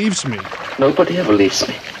ever leaves me. Nobody ever leaves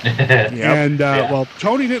me. And, well,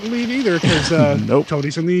 Tony didn't leave either, because nope.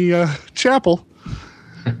 Tony's in the chapel.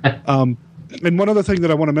 And one other thing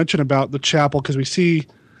that I want to mention about the chapel, because we see,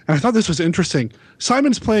 and I thought this was interesting,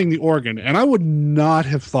 Simon's playing the organ, and I would not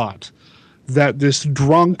have thought that this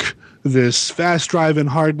drunk, this fast-driving,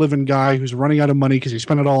 hard-living guy who's running out of money because he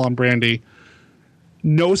spent it all on brandy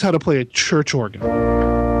knows how to play a church organ.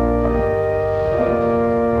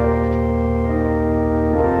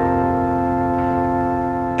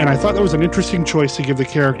 And I thought that was an interesting choice to give the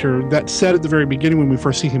character. That said, at the very beginning when we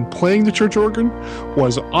first see him playing the church organ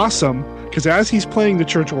was awesome, because as he's playing the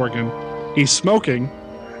church organ, he's smoking,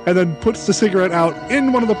 and then puts the cigarette out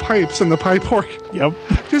in one of the pipes in the pipe organ. Yep.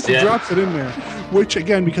 Just drops it in there. Which,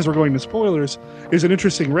 again, because we're going to spoilers, is an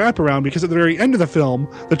interesting wraparound, because at the very end of the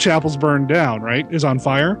film, the chapel's burned down, right? Is on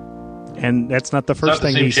fire. And that's not the first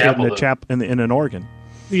thing he's hit in an organ.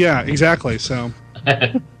 Yeah, exactly. So,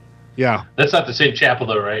 yeah. That's not the same chapel,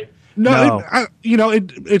 though, right? No.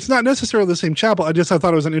 It's not necessarily the same chapel. I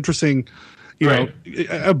thought it was an interesting, know,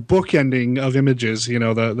 a bookending of images. You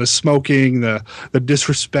know, the smoking, the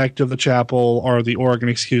disrespect of the chapel, or the organ,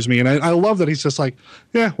 excuse me. And I love that he's just like,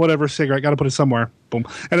 yeah, whatever, cigarette, got to put it somewhere. Boom.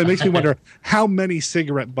 And it makes me wonder how many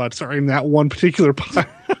cigarette butts are in that one particular pipe.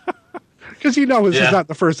 Because this is not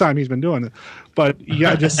the first time he's been doing it. But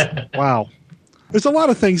yeah, just wow. There's a lot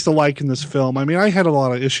of things to like in this film. I mean, I had a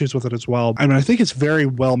lot of issues with it as well. I mean, I think it's very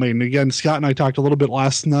well made. And again, Scott and I talked a little bit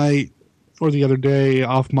last night or the other day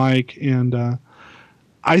off mic, and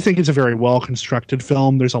I think it's a very well-constructed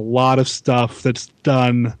film. There's a lot of stuff that's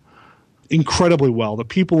done incredibly well. The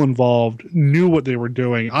people involved knew what they were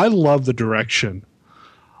doing. I love the direction.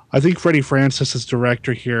 I think Freddie Francis is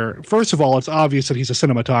director here. First of all, it's obvious that he's a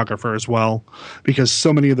cinematographer as well, because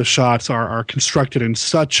so many of the shots are constructed in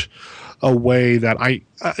such a way that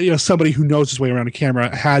somebody who knows his way around a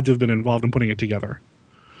camera had to have been involved in putting it together.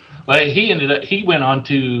 Well, he went on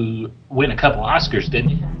to win a couple Oscars, didn't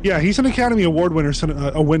he? Yeah, he's an Academy Award winner,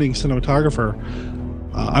 a winning cinematographer.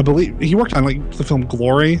 I believe he worked on the film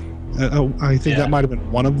Glory. I think that might have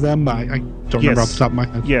been one of them. I don't remember off the top of my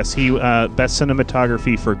head. Yes, he best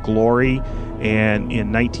cinematography for Glory, and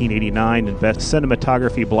in 1989, and best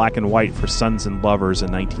cinematography black and white for Sons and Lovers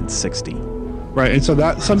in 1960. Right, and so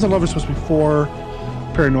that Sons of Love was supposed to be for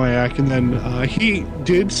Paranoiac, and then he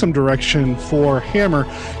did some direction for Hammer.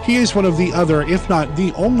 He is one of the other, if not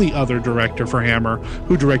the only other director for Hammer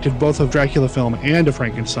who directed both a Dracula film and a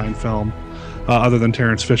Frankenstein film, other than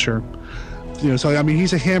Terence Fisher. You know, so I mean,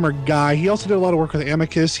 he's a Hammer guy. He also did a lot of work with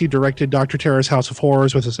Amicus. He directed Dr. Terror's House of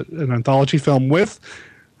Horrors, with an anthology film with,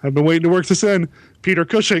 I've been waiting to work this in, Peter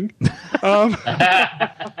Cushing.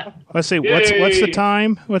 Let's see. What's the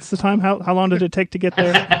time? What's the time? How long did it take to get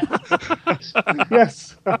there?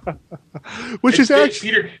 Yes. Which is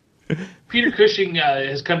actually Peter Cushing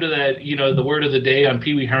has come to that. You know, the word of the day on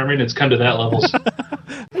Pee Wee Herman. It's come to that levels.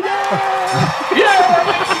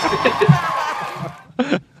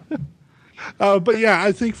 But yeah,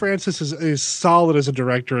 I think Francis is solid as a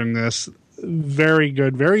director in this. Very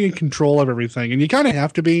good, very in control of everything, and you kind of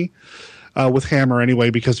have to be with Hammer anyway,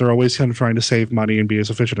 because they're always kind of trying to save money and be as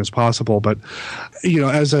efficient as possible. But you know,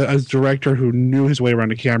 as a director who knew his way around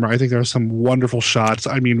the camera, I think there are some wonderful shots.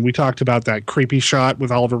 I mean, we talked about that creepy shot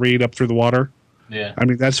with Oliver Reed up through the water. Yeah, I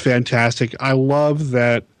mean, that's fantastic. I love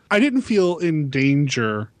that. I didn't feel in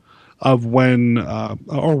danger of when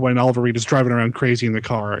Oliver Reed is driving around crazy in the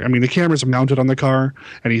car. I mean, the camera's mounted on the car,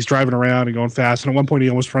 and he's driving around and going fast, and at one point he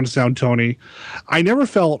almost runs down Tony. I never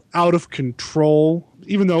felt out of control,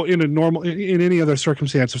 even though in any other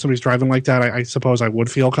circumstance, if somebody's driving like that, I suppose I would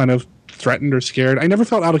feel kind of threatened or scared. I never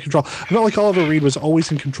felt out of control. I felt like Oliver Reed was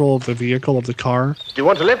always in control of the vehicle, of the car. Do you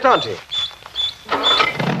want a lift, Auntie?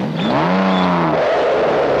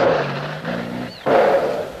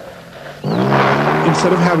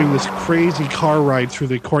 Instead of having this crazy car ride through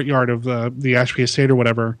the courtyard of the Ashby Estate or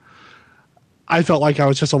whatever, I felt like I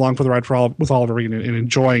was just along for the ride with Oliver Reed and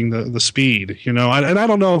enjoying the speed, you know. And I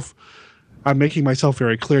don't know if I'm making myself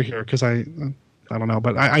very clear here, because I don't know,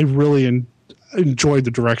 but I really enjoyed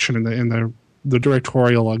the direction and the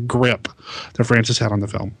directorial grip that Francis had on the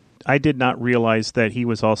film. I did not realize that he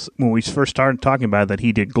was also, when we first started talking about it, that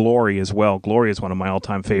he did Glory as well. Glory is one of my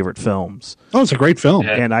all-time favorite films. Oh, it's a great film.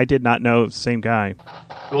 Yeah. And I did not know the same guy.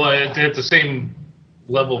 Well, at the same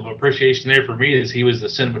level of appreciation there for me as he was the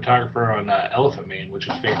cinematographer on Elephant Man, which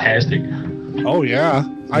was fantastic. Oh, yeah.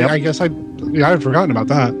 Yep. I guess I had forgotten about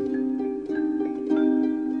that.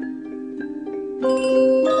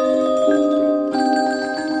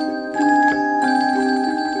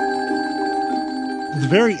 At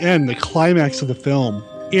the very end, the climax of the film,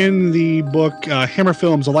 in the book Hammer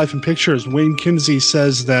Films, A Life in Pictures, Wayne Kinsey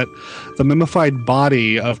says that the mummified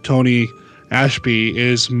body of Tony Ashby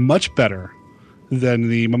is much better than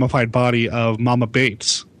the mummified body of Mama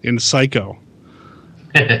Bates in Psycho.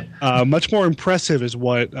 Much more impressive is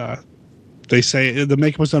what they say. The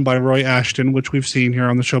makeup was done by Roy Ashton, which we've seen here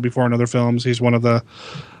on the show before in other films. He's one of the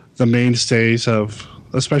mainstays of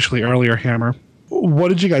especially earlier Hammer. What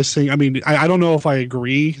did you guys think? I mean, I don't know if I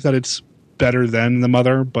agree that it's better than The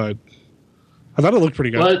Mother, but I thought it looked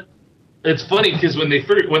pretty good. But it's funny because when they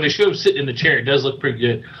show him sitting in the chair, it does look pretty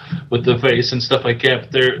good with the face and stuff like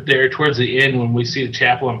that. But they're towards the end when we see the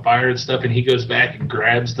chapel on fire and stuff, and he goes back and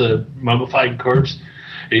grabs the mummified corpse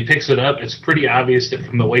and he picks it up. It's pretty obvious that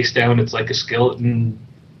from the waist down, it's like a skeleton,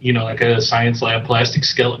 you know, like a science lab plastic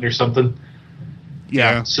skeleton or something.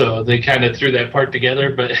 Yeah. So they kind of threw that part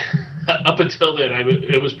together, but up until then,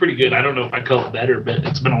 it was pretty good. I don't know if I call it better, but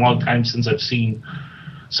it's been a long time since I've seen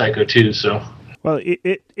Psycho 2, so. Well,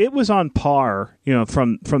 it was on par, you know,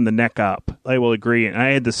 from the neck up. I will agree. And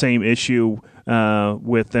I had the same issue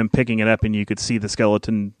with them picking it up, and you could see the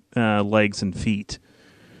skeleton legs and feet.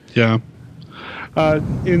 Yeah.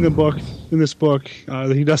 In this book,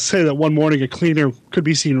 he does say that one morning a cleaner could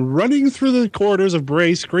be seen running through the corridors of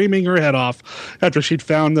Bray, screaming her head off after she'd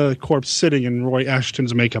found the corpse sitting in Roy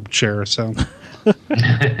Ashton's makeup chair. So,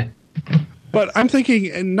 but I'm thinking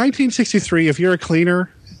in 1963, if you're a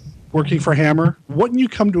cleaner working for Hammer, wouldn't you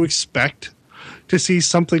come to expect to see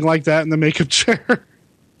something like that in the makeup chair?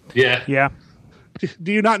 Yeah. Yeah.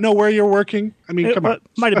 Do you not know where you're working? I mean, come on. It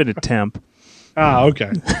might have been a temp. Ah,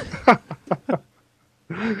 okay.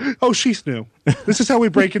 Oh, she's new. This is how we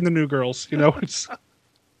break in the new girls. You know, it's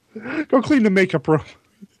go clean the makeup room.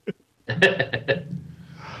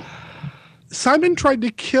 Simon tried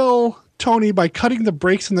to kill Tony by cutting the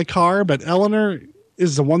brakes in the car, but Eleanor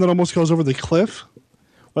is the one that almost goes over the cliff.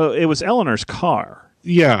 Well, it was Eleanor's car.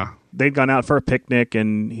 Yeah. They'd gone out for a picnic,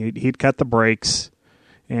 and he'd cut the brakes.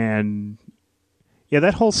 And, yeah,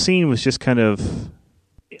 that whole scene was just kind of...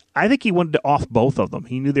 I think he wanted to off both of them.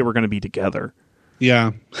 He knew they were going to be together.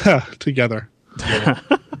 Yeah, together.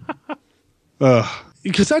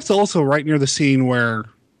 Because that's also right near the scene where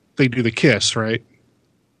they do the kiss, right?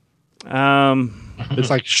 It's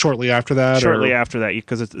like shortly after that? Shortly after that,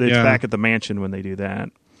 because it's back at the mansion when they do that.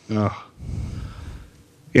 Oh.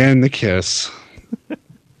 And the kiss.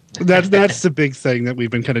 That's the big thing that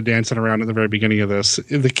we've been kind of dancing around at the very beginning of this.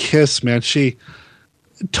 The kiss, man.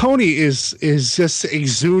 Tony is just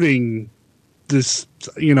exuding this,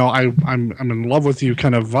 I'm in love with you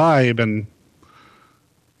kind of vibe, and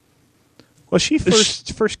well, she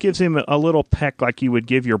first gives him a little peck like you would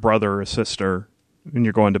give your brother or sister when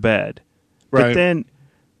you're going to bed. Right. But then,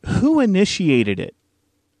 who initiated it?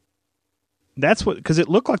 That's what, because it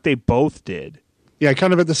looked like they both did. Yeah,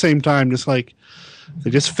 kind of at the same time, just like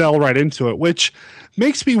they just fell right into it, which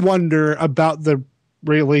makes me wonder about the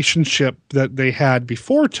relationship that they had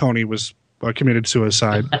before Tony was committed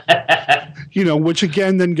suicide. Which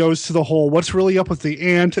again then goes to the whole what's really up with the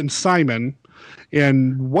aunt and Simon,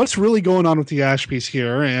 and what's really going on with the Ashbys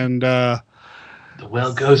here, and the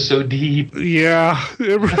well goes so deep. Yeah.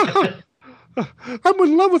 I'm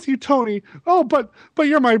in love with you, Tony. Oh, but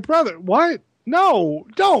you're my brother. What? No,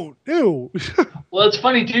 don't. Ew. Well, it's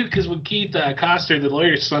funny, too, because when Keith Coster, the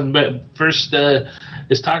lawyer's son, first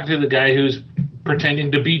is talking to the guy who's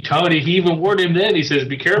pretending to be Tony, he even warned him then. He says,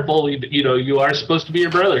 be careful. You are supposed to be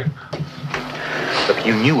your brother. Look,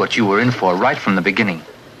 you knew what you were in for right from the beginning.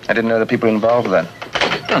 I didn't know the people involved then.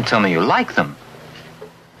 Don't tell me you like them.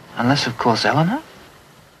 Unless, of course, Eleanor?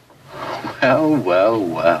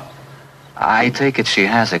 Well. I take it she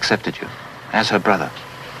has accepted you as her brother.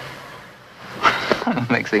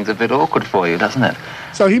 Makes things a bit awkward for you, doesn't it?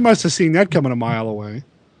 So he must have seen that coming a mile away.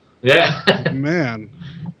 Yeah. Man.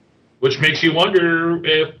 Which makes you wonder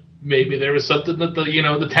if maybe there was something that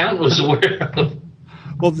the town was aware of.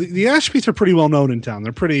 Well, the Ashbys are pretty well known in town.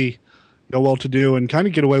 They're pretty well-to-do and kind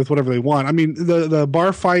of get away with whatever they want. I mean, the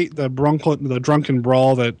bar fight, the drunken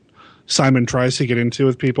brawl that Simon tries to get into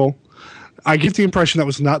with people, I get the impression that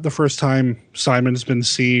was not the first time Simon's been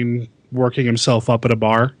seen working himself up at a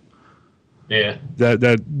bar. Yeah.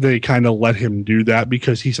 That they kind of let him do that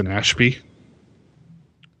because he's an Ashby.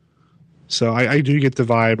 So I do get the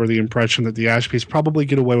vibe or the impression that the Ashbys probably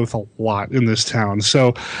get away with a lot in this town.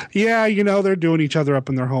 So, yeah, they're doing each other up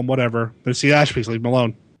in their home, whatever. But it's the Ashbys, leave them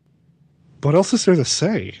alone. What else is there to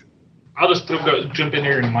say? I'll just jump in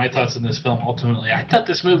here and my thoughts on this film. Ultimately, I thought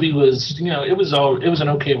this movie was, it was an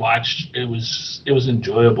okay watch. It was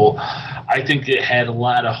enjoyable. I think it had a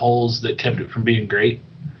lot of holes that kept it from being great.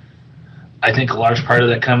 I think a large part of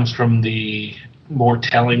that comes from the more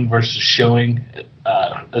telling versus showing,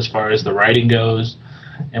 as far as the writing goes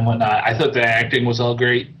and whatnot. I thought the acting was all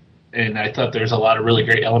great, and I thought there's a lot of really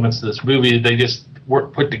great elements to this movie. They just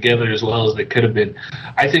weren't put together as well as they could have been.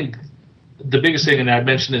 I think the biggest thing, and I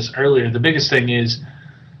mentioned this earlier, the biggest thing is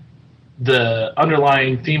the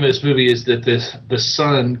underlying theme of this movie is that the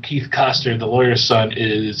son, Keith Coster, the lawyer's son,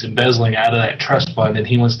 is embezzling out of that trust fund, and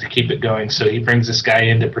he wants to keep it going. So he brings this guy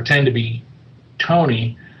in to pretend to be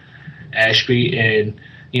Tony Ashby and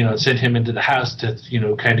send him into the house to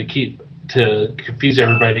kind of to confuse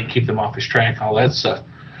everybody and keep them off his track and all that stuff.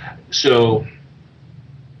 So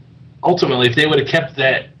ultimately, if they would have kept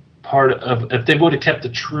that if they would have kept the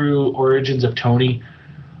true origins of Tony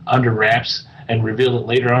under wraps and revealed it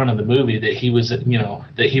later on in the movie that he was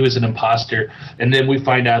an imposter, and then we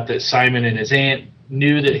find out that Simon and his aunt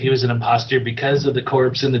knew that he was an imposter because of the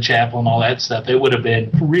corpse in the chapel and all that stuff, it would have been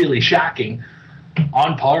really shocking,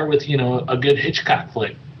 on par with a good Hitchcock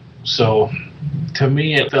flick. So to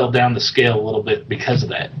me, it fell down the scale a little bit because of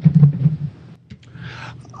that.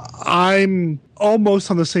 I'm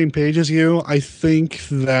almost on the same page as you. I think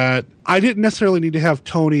that I didn't necessarily need to have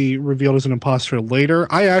Tony revealed as an imposter later.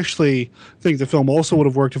 I actually think the film also would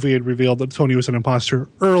have worked if we had revealed that Tony was an imposter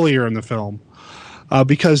earlier in the film.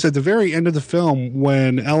 Because at the very end of the film,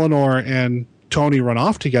 when Eleanor and Tony run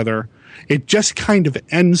off together, it just kind of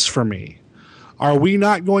ends for me. Are we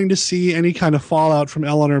not going to see any kind of fallout from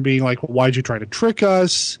Eleanor being like, well, why'd you try to trick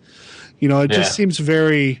us? Just seems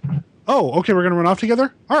very, oh, okay, we're going to run off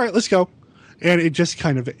together? All right, let's go. And it just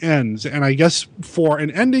kind of ends. And I guess for an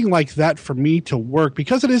ending like that for me to work,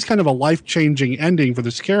 because it is kind of a life-changing ending for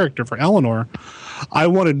this character, for Eleanor, I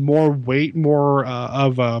wanted more weight, more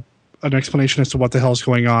of an explanation as to what the hell's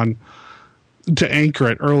going on to anchor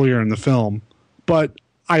it earlier in the film. But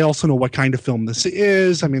I also know what kind of film this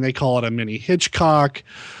is. I mean, they call it a mini Hitchcock,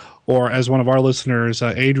 or as one of our listeners,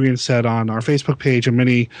 Adrian, said on our Facebook page, a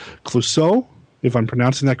mini Clouseau. if I'm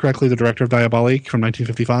pronouncing that correctly, the director of Diabolique from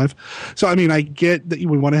 1955. So, I mean, I get that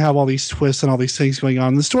we want to have all these twists and all these things going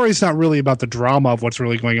on. The story's not really about the drama of what's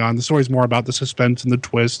really going on. The story's more about the suspense and the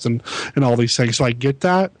twists and all these things. So I get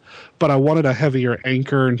that, but I wanted a heavier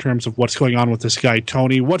anchor in terms of what's going on with this guy,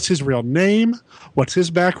 Tony. What's his real name? What's his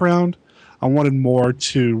background? I wanted more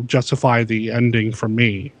to justify the ending for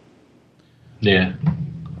me. Yeah.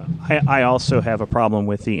 I also have a problem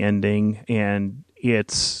with the ending, and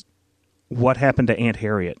it's what happened to Aunt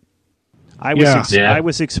Harriet. I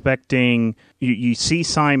was expecting you see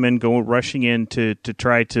Simon go rushing in to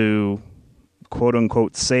try to quote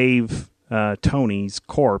unquote save Tony's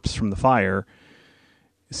corpse from the fire,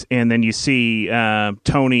 and then you see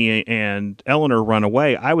Tony and Eleanor run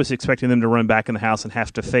away. I was expecting them to run back in the house and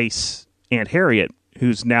have to face Aunt Harriet,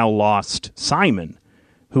 who's now lost Simon,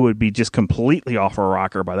 who would be just completely off her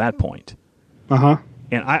rocker by that point. Uh-huh.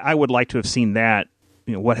 And I would like to have seen that,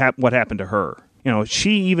 what happened to her.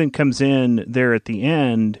 She even comes in there at the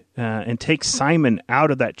end and takes Simon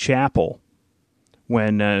out of that chapel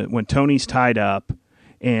when Tony's tied up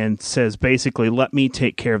and says, basically, let me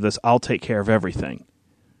take care of this. I'll take care of everything.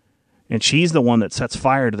 And she's the one that sets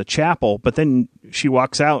fire to the chapel, but then she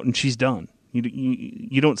walks out and she's done.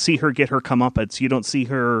 You don't see her get her comeuppance. You don't see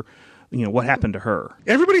her... what happened to her?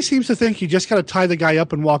 Everybody seems to think you just got to tie the guy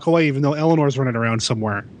up and walk away, even though Eleanor's running around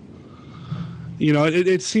somewhere.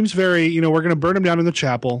 It seems very, we're going to burn him down in the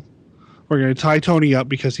chapel. We're going to tie Tony up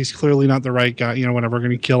because he's clearly not the right guy. Whatever, we're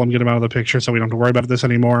going to kill him, get him out of the picture so we don't have to worry about this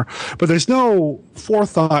anymore. But there's no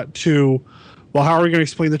forethought to, well, how are we going to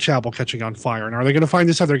explain the chapel catching on fire? And are they going to find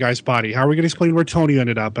this other guy's body? How are we going to explain where Tony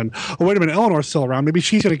ended up? And, oh, wait a minute, Eleanor's still around. Maybe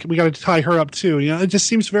we got to tie her up too. It just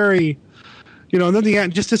seems very... and then the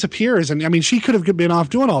aunt just disappears. And, I mean, she could have been off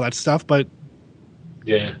doing all that stuff, but...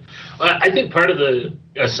 Yeah. I think part of the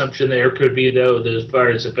assumption there could be, though, that as far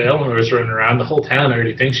as if Eleanor's running around, the whole town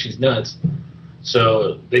already thinks she's nuts.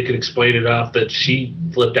 So they could explain it off that she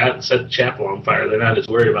flipped out and set the chapel on fire. They're not as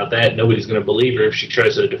worried about that. Nobody's going to believe her if she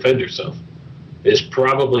tries to defend herself. Is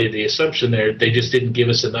probably the assumption there. They just didn't give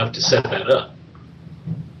us enough to set that up.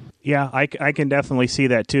 Yeah, I can definitely see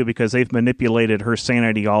that, too, because they've manipulated her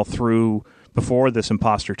sanity all through... before this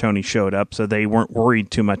imposter Tony showed up, so they weren't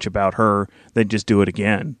worried too much about her. They'd just do it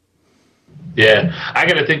again. Yeah, I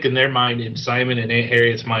got to think in their mind, in Simon and Aunt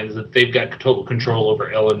Harriet's mind, is that they've got total control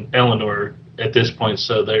over Eleanor at this point.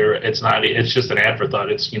 So it's just an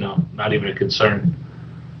afterthought. It's not even a concern.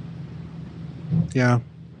 Yeah.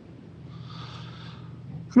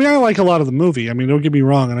 I mean, I like a lot of the movie. I mean, don't get me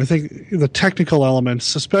wrong. And I think the technical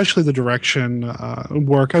elements, especially the direction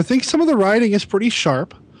work, I think some of the writing is pretty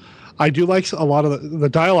sharp. I do like a lot of the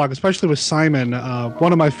dialogue, especially with Simon.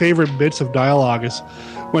 One of my favorite bits of dialogue is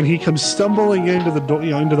when he comes stumbling into the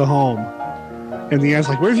into the home, and the aunt's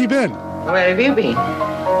like, "Where have you been?" Where have you been?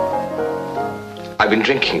 I've been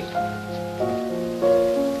drinking.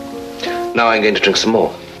 Now I'm going to drink some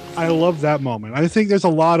more. I love that moment. I think there's a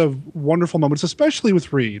lot of wonderful moments, especially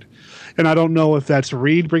with Reed. And I don't know if that's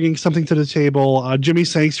Reed bringing something to the table. Jimmy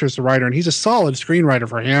Sangster is the writer, and he's a solid screenwriter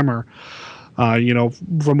for Hammer.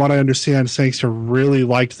 From what I understand, Sangster really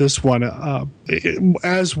liked this one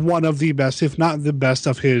as one of the best, if not the best,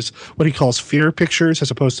 of his what he calls fear pictures,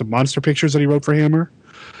 as opposed to monster pictures that he wrote for Hammer.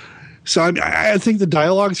 So I think the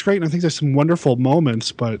dialogue's great, and I think there's some wonderful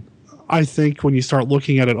moments. But I think when you start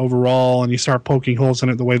looking at it overall and you start poking holes in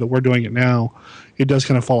it the way that we're doing it now, it does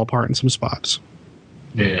kind of fall apart in some spots.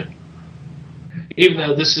 Yeah. Even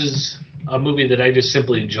though this is a movie that I just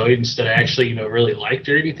simply enjoyed instead of actually, really liked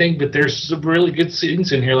or anything. But there's some really good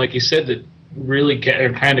scenes in here, like you said, that really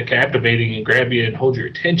are kind of captivating and grab you and hold your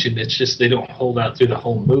attention. It's just they don't hold out through the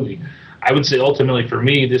whole movie. I would say ultimately for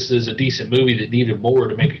me, this is a decent movie that needed more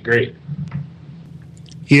to make it great.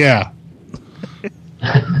 Yeah.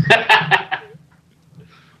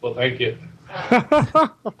 Well, thank you. I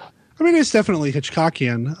mean, it's definitely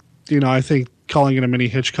Hitchcockian. I think calling it a mini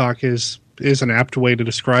Hitchcock is an apt way to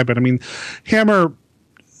describe it. I mean, Hammer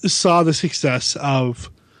saw the success of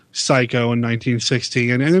Psycho in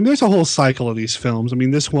 1960, and there's a whole cycle of these films. I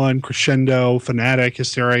mean, this one, Crescendo, Fanatic,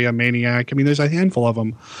 Hysteria, Maniac. I mean, there's a handful of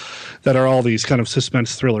them that are all these kind of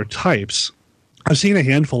suspense thriller types. I've seen a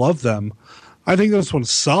handful of them. I think this one's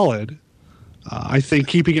solid. I think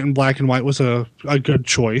keeping it in black and white was a good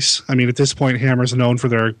choice. I mean, at this point, Hammer's known for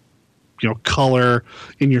their color,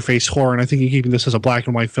 in-your-face horror, and I think keeping this as a black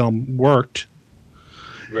and white film worked.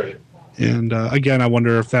 Right. And again, I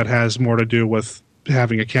wonder if that has more to do with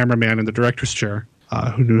having a cameraman in the director's chair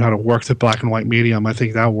who knew how to work the black and white medium. I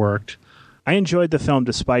think that worked. I enjoyed the film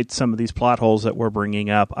despite some of these plot holes that we're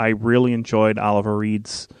bringing up. I really enjoyed Oliver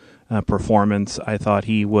Reed's performance. I thought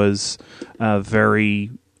he was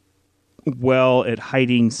very well at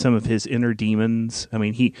hiding some of his inner demons. I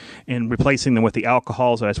mean, and replacing them with the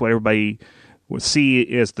alcohol, so that's what everybody would see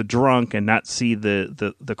as the drunk and not see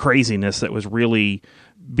the craziness that was really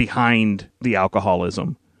behind the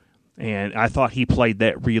alcoholism. And I thought he played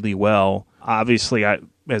that really well. Obviously,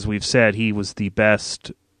 as we've said, he was the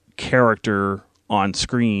best character on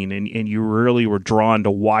screen, and you really were drawn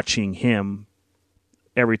to watching him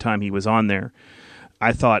every time he was on there.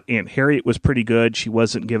 I thought Aunt Harriet was pretty good. She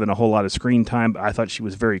wasn't given a whole lot of screen time, but I thought she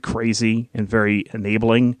was very crazy and very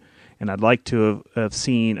enabling, and I'd like to have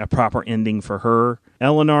seen a proper ending for her.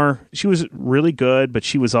 Eleanor, she was really good, but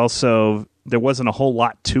she was also, there wasn't a whole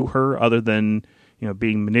lot to her other than,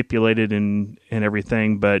 being manipulated and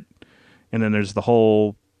everything, and then there's the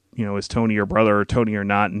whole, is Tony your brother or Tony or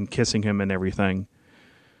not, and kissing him and everything.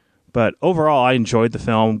 But overall, I enjoyed the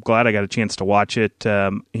film. Glad I got a chance to watch it.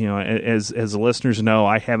 As the listeners know,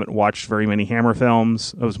 I haven't watched very many Hammer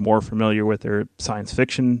films. I was more familiar with their science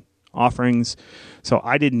fiction offerings, so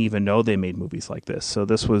I didn't even know they made movies like this. So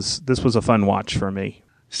this was a fun watch for me.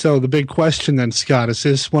 So the big question then, Scott, is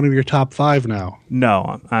this one of your top 5 now?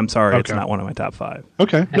 No, I'm sorry, Okay. It's not one of my top 5.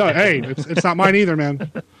 Okay. No, hey, it's not mine either, man.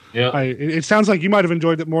 Yeah. It sounds like you might have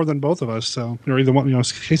enjoyed it more than both of us, so, or either one,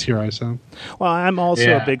 Casey or I. So, well, I'm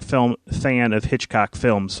also a big fan of Hitchcock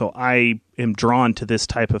films, so I am drawn to this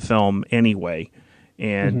type of film anyway,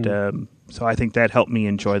 and so I think that helped me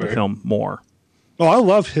enjoy the film more. Well, I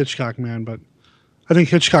love Hitchcock, man, but I think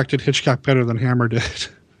Hitchcock did Hitchcock better than Hammer did.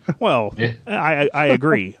 Well, I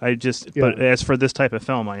agree. But as for this type of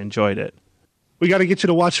film, I enjoyed it. We got to get you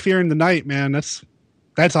to watch Fear in the Night, man.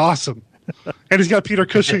 That's awesome. And he's got Peter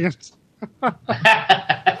Cushing in it.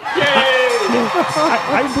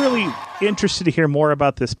 I'm really interested to hear more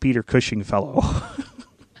about this Peter Cushing fellow.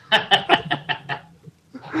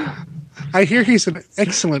 I hear he's an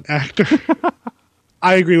excellent actor.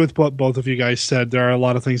 I agree with what both of you guys said. There are a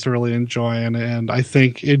lot of things to really enjoy, and I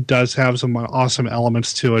think it does have some awesome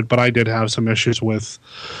elements to it, but I did have some issues with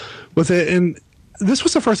it. And this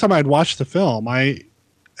was the first time I had watched the film. I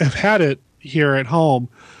have had it here at home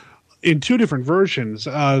in 2 different versions.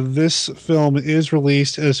 This film is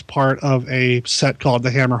released as part of a set called the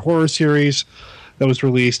Hammer Horror Series that was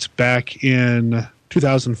released back in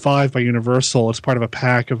 2005 by Universal. It's part of a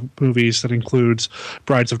pack of movies that includes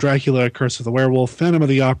Brides of Dracula, Curse of the Werewolf, Phantom of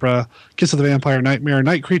the Opera, Kiss of the Vampire, Nightmare,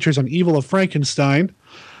 Night Creatures, and Evil of Frankenstein.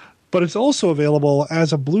 But it's also available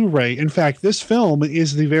as a Blu-ray. In fact, this film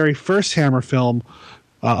is the very first Hammer film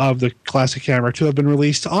of the classic Hammer to have been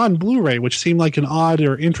released on Blu-ray, which seemed like an odd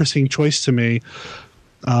or interesting choice to me,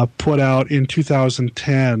 put out in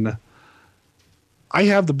 2010. I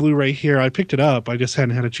have the Blu-ray here. I picked it up. I just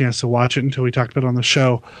hadn't had a chance to watch it until we talked about it on the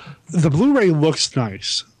show. The Blu-ray looks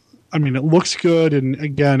nice. I mean, it looks good, and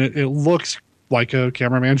again, it looks like a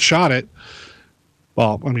cameraman shot it.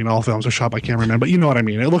 Well, I mean, all films are shot by cameramen, but you know what I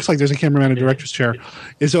mean. It looks like there's a cameraman in a director's chair.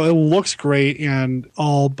 And so it looks great and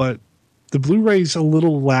all, but the Blu-ray's a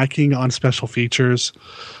little lacking on special features.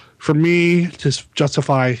 For me, to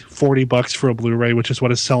justify $40 for a Blu-ray, which is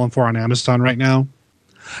what it's selling for on Amazon right now,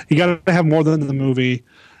 you got to have more than the movie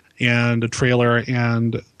and a trailer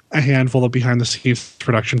and a handful of behind-the-scenes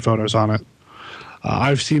production photos on it.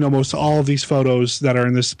 I've seen almost all of these photos that are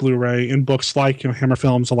in this Blu-ray in books like Hammer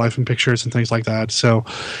Films, A Life in Pictures, and things like that. So,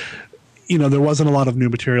 there wasn't a lot of new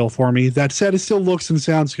material for me. That said, it still looks and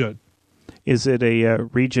sounds good. Is it a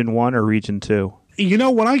Region 1 or Region 2?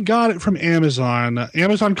 When I got it from Amazon,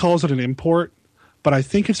 Amazon calls it an import, but I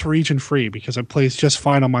think it's region free because it plays just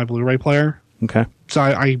fine on my Blu-ray player. Okay. So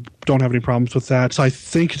I don't have any problems with that. So I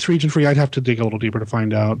think it's region free. I'd have to dig a little deeper to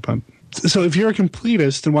find out. But so if you're a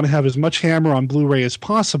completist and want to have as much Hammer on Blu-ray as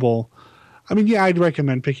possible, I mean, yeah, I'd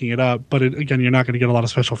recommend picking it up. But again, you're not going to get a lot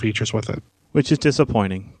of special features with it. Which is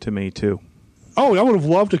disappointing to me, too. Oh, I would have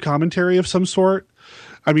loved a commentary of some sort.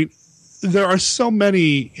 I mean, there are so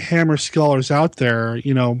many Hammer scholars out there,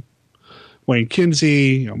 Wayne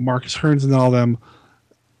Kinsey, Marcus Hearns and all them.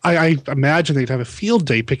 I imagine they'd have a field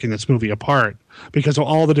day picking this movie apart because of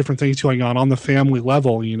all the different things going on the family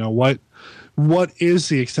level. What is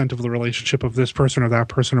the extent of the relationship of this person or that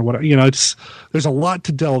person or what? There's a lot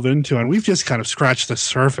to delve into, and we've just kind of scratched the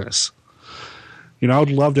surface. I would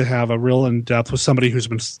love to have a real in-depth with somebody who's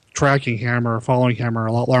been tracking Hammer or following Hammer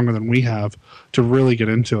a lot longer than we have to really get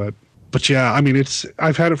into it. But yeah, I mean,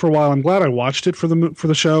 I've had it for a while. I'm glad I watched it for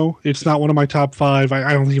the show. It's not one of my top 5.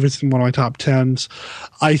 I don't think it's in one of my top 10s.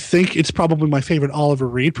 I think it's probably my favorite Oliver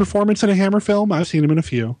Reed performance in a Hammer film. I've seen him in a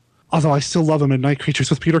few. Although I still love him in Night Creatures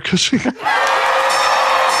with Peter Cushing.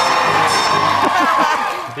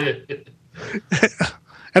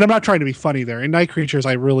 And I'm not trying to be funny there. In Night Creatures,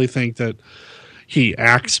 I really think that he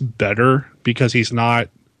acts better because he's not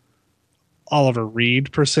Oliver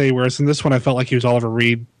Reed per se, whereas in this one I felt like he was Oliver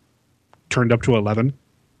Reed turned up to 11.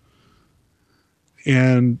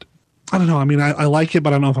 And I don't know. I mean, I like it,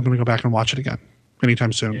 but I don't know if I'm going to go back and watch it again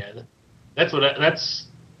anytime soon. Yeah, that's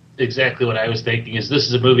exactly what I was thinking. Is this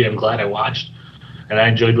is a movie I'm glad I watched, and I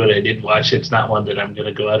enjoyed what I did watch. It's not one that I'm going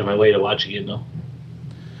to go out of my way to watch again, though.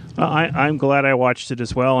 I'm glad I watched it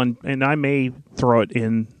as well, and I may throw it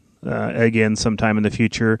in again sometime in the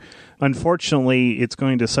future. Unfortunately, it's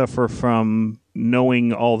going to suffer from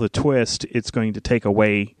knowing all the twist. It's going to take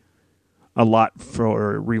away a lot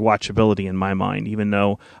for rewatchability in my mind, even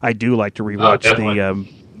though I do like to rewatch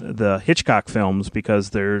the Hitchcock films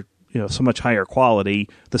because they're so much higher quality,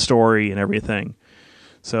 the story and everything.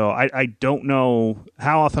 So I don't know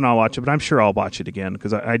how often I'll watch it, but I'm sure I'll watch it again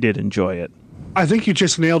because I did enjoy it. I think you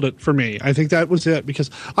just nailed it for me. I think that was it because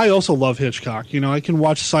I also love Hitchcock. I can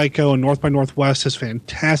watch Psycho and North by Northwest is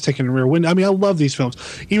fantastic and Rear Window. I mean, I love these films,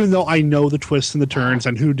 even though I know the twists and the turns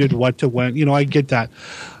and who did what to when. I get that.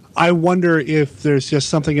 I wonder if there's just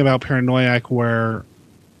something about Paranoiac where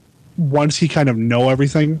once you kind of know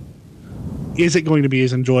everything, is it going to be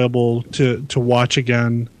as enjoyable to watch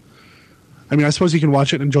again? I mean, I suppose you can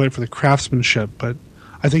watch it and enjoy it for the craftsmanship, but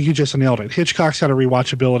I think you just nailed it. Hitchcock's got a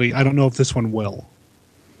rewatchability. I don't know if this one will.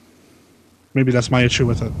 Maybe that's my issue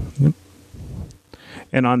with it. Yep.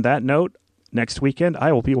 And on that note, next weekend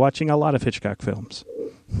I will be watching a lot of Hitchcock films.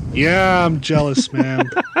 Yeah, I'm jealous,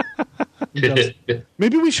 man.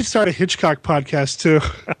 Maybe we should start a Hitchcock podcast too.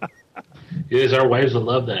 Yes, our wives will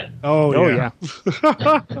love that. Oh yeah.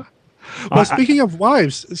 Well, speaking of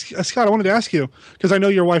wives, Scott, I wanted to ask you, because I know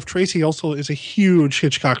your wife Tracy also is a huge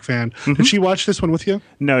Hitchcock fan. Mm-hmm. Did she watch this one with you?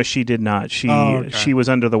 No, she did not. She was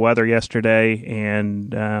under the weather yesterday,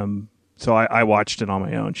 and so I watched it on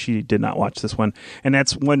my own. She did not watch this one, and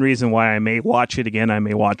that's one reason why I may watch it again. I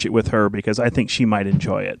may watch it with her because I think she might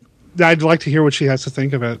enjoy it. I'd like to hear what she has to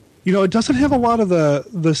think of it. It doesn't have a lot of the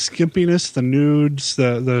skimpiness, the nudes,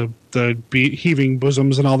 the heaving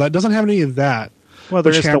bosoms, and all that. It doesn't have any of that. Well,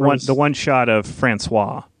 there is the one shot of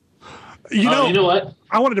Francois. You know what?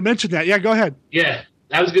 I wanted to mention that. Yeah, go ahead. Yeah,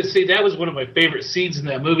 I was going to say that was one of my favorite scenes in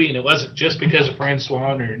that movie, and it wasn't just because of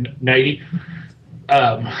Francois or Nighty.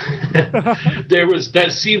 That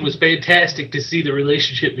scene was fantastic to see the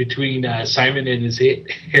relationship between Simon and his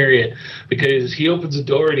Harriet, because he opens the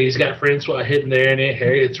door and he's got Francois hidden there, and Aunt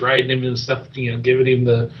Harriet's riding him and stuff, giving him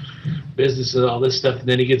the business and all this stuff, and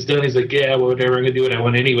then he gets done. He's like, "Yeah, well, whatever, I'm gonna do what I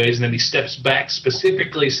want anyways." And then he steps back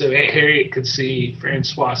specifically so Aunt Harriet could see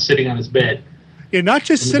Francois sitting on his bed. Yeah, not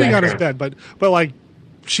just sitting on his bed, but like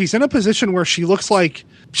she's in a position where she looks like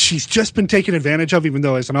she's just been taken advantage of, even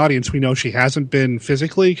though as an audience we know she hasn't been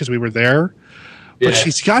physically because we were there. But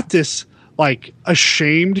she's got this like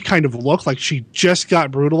ashamed kind of look, like she just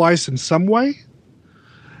got brutalized in some way.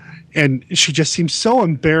 And she just seems so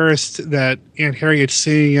embarrassed that Aunt Harriet's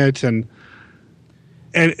seeing it, and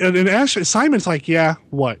actually Simon's like, "Yeah,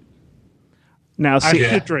 what?" Now, see,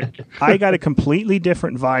 I drink. I got a completely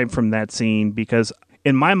different vibe from that scene because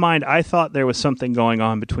in my mind, I thought there was something going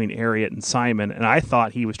on between Harriet and Simon, and I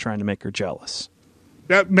thought he was trying to make her jealous.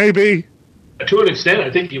 That may be. To an extent, I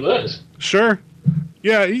think he was. Sure.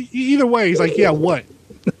 Yeah. Either way, he's like, "Yeah, what?"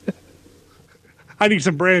 I need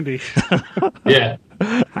some brandy. Yeah.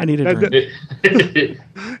 I need a drink.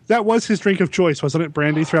 That was his drink of choice, wasn't it?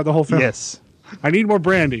 Brandy throughout the whole film? Yes. I need more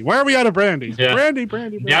brandy. Why are we out of brandy? Yeah.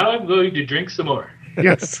 Brandy. Now I'm going to drink some more.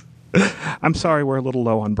 Yes. I'm sorry, we're a little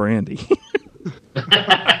low on brandy.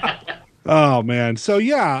 Oh, man. So,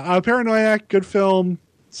 yeah, Paranoiac, good film.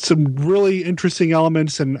 Some really interesting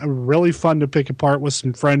elements and really fun to pick apart with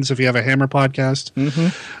some friends if you have a Hammer podcast. Mm-hmm.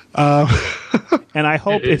 And I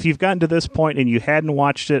hope if you've gotten to this point and you hadn't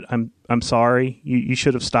watched it, I'm sorry. You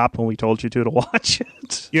should have stopped when we told you to watch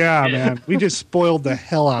it. Yeah, man. We just spoiled the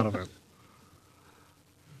hell out of it.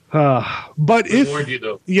 But we warned you,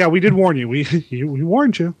 though. Yeah, we did warn you. We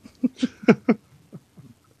warned you.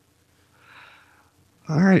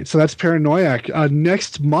 All right, so that's Paranoiac.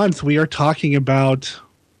 Next month, we are talking about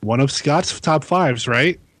one of Scott's top fives,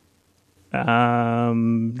 right?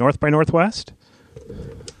 North by Northwest?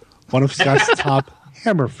 One of Scott's top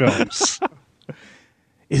Hammer films.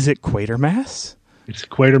 Is it Quatermass? It's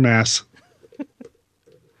Quatermass.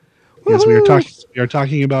 Yes, we are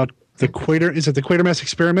talking about the Is it the Quatermass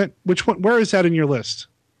Experiment? Which one? Where is that in your list?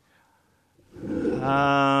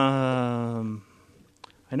 I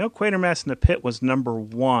know Quatermass in the Pit was number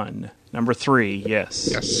 1. Number 3, yes.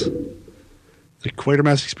 Yes. The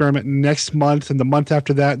Quatermass Experiment next month, and the month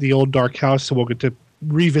after that, The Old Dark House. So we'll get to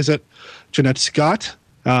revisit Jeanette Scott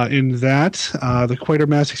in that. The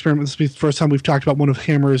Quatermass Experiment, this will be the first time we've talked about one of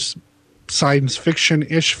Hammer's science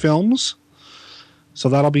fiction-ish films. So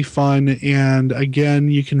that'll be fun. And again,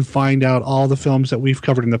 you can find out all the films that we've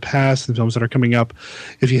covered in the past and films that are coming up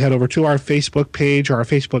if you head over to our Facebook page or our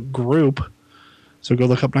Facebook group. So go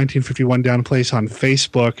look up 1951 Down Place on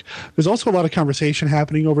Facebook. There's also a lot of conversation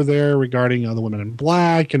happening over there regarding The Women in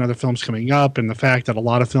Black and other films coming up, and the fact that a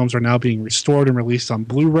lot of films are now being restored and released on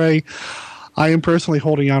Blu-ray. I am personally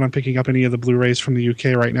holding out on picking up any of the Blu-rays from the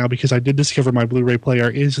UK right now because I did discover my Blu-ray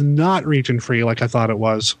player is not region-free like I thought it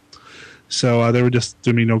was. So they would just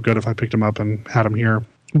do me no good if I picked them up and had them here.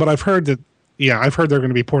 But I've heard that, I've heard they're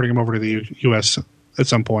going to be porting them over to the US at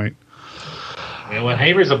some point. Well,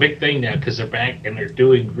 Hammer's a big thing now because they're back and they're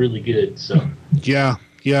doing really good. So yeah,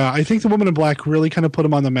 I think The Woman in Black really kind of put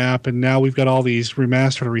them on the map, and now we've got all these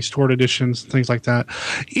remastered or restored editions and things like that.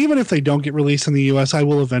 Even if they don't get released in the U.S., I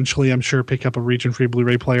will eventually, I'm sure, pick up a region-free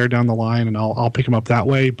Blu-ray player down the line, and I'll pick them up that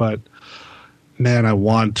way. But man, I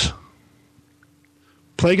want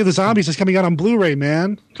Plague of the Zombies is coming out on Blu-ray.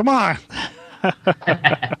 Man, come on.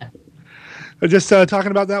 Just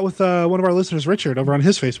talking about that with one of our listeners, Richard, over on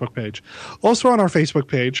his Facebook page. Also on our Facebook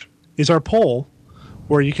page is our poll,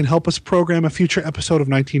 where you can help us program a future episode of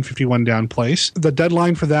 1951 Down Place. The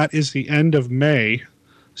deadline for that is the end of May.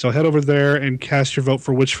 So head over there and cast your vote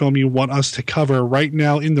for which film you want us to cover. Right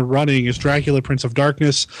now in the running is Dracula, Prince of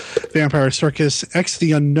Darkness, Vampire Circus, X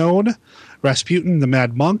the Unknown, Rasputin, The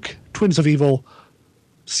Mad Monk, Twins of Evil,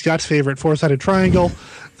 Scott's favorite, Four-Sided Triangle,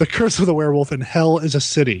 The Curse of the Werewolf, and Hell is a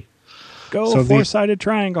City. Go Four-Sided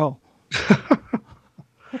Triangle.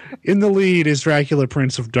 In the lead is Dracula,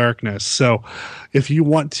 Prince of Darkness. So if you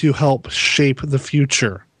want to help shape the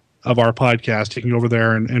future of our podcast, you can go over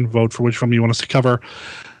there and vote for which film you want us to cover.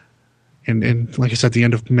 And like I said, the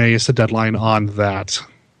end of May is the deadline on that.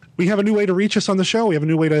 We have a new way to reach us on the show. We have a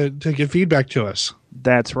new way to give feedback to us.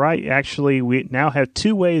 That's right. Actually, we now have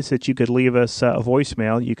two ways that you could leave us a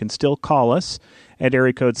voicemail. You can still call us at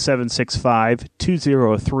area code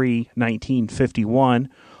 765-203-1951,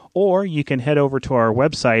 or you can head over to our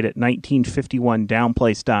website at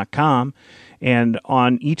 1951downplace.com, and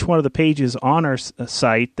on each one of the pages on our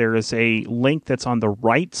site, there is a link that's on the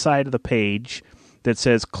right side of the page that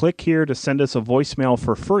says, click here to send us a voicemail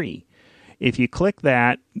for free. If you click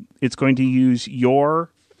that, it's going to use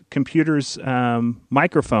your computer's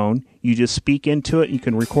microphone. You just speak into it. You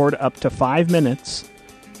can record up to 5 minutes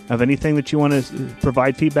of anything that you want to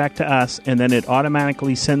provide feedback to us, and then it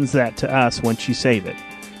automatically sends that to us once you save it.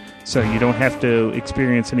 So you don't have to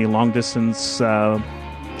experience any long-distance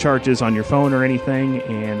charges on your phone or anything,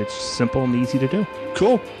 and it's simple and easy to do.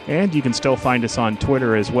 Cool. And you can still find us on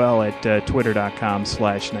Twitter as well at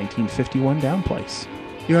twitter.com/1951downplace.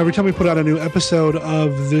 You know, every time we put out a new episode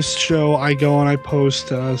of this show, I go and I post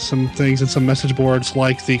some things in some message boards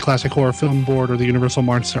like the Classic Horror Film Board or the Universal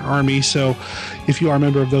Monster Army. So if you are a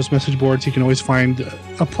member of those message boards, you can always find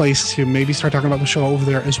a place to maybe start talking about the show over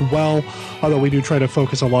there as well. Although we do try to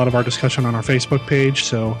focus a lot of our discussion on our Facebook page.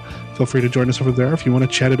 So feel free to join us over there if you want to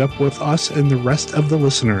chat it up with us and the rest of the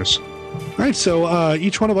listeners. All right, so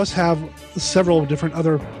each one of us have several different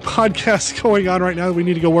other podcasts going on right now that we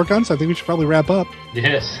need to go work on, so I think we should probably wrap up.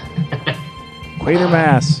 Yes.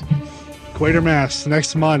 Quatermass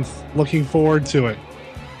next month. Looking forward to it.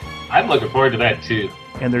 I'm looking forward to that, too.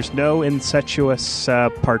 And there's no incestuous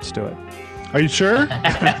parts to it. Are you sure?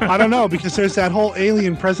 I don't know, because there's that whole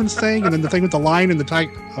alien presence thing, and then the thing with the lion and the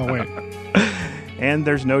tiger. Oh, wait. And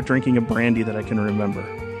there's no drinking of brandy that I can remember.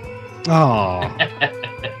 Oh.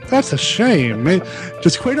 That's a shame.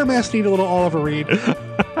 Does Quatermass need a little Oliver Reed?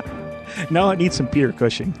 No, it needs some Peter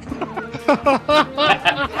Cushing.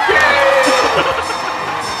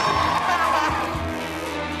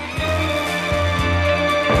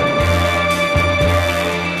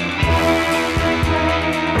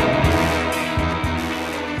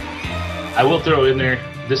 I will throw in there,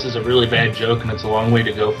 this is a really bad joke and it's a long way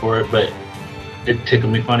to go for it, but it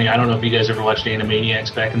tickled me funny. I don't know if you guys ever watched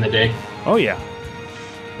Animaniacs back in the day. Oh, yeah.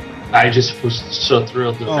 I just was so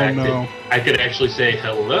thrilled with the fact that I could actually say,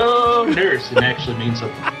 hello, nurse, and actually mean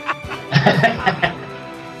something.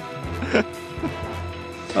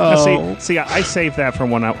 See, I save that from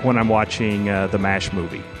when I'm watching the MASH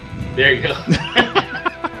movie. There you go.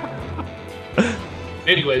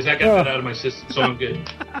 Anyways, I got that out of my system, so I'm good.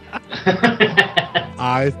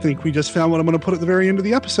 I think we just found what I'm going to put at the very end of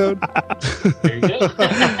the episode. There you go.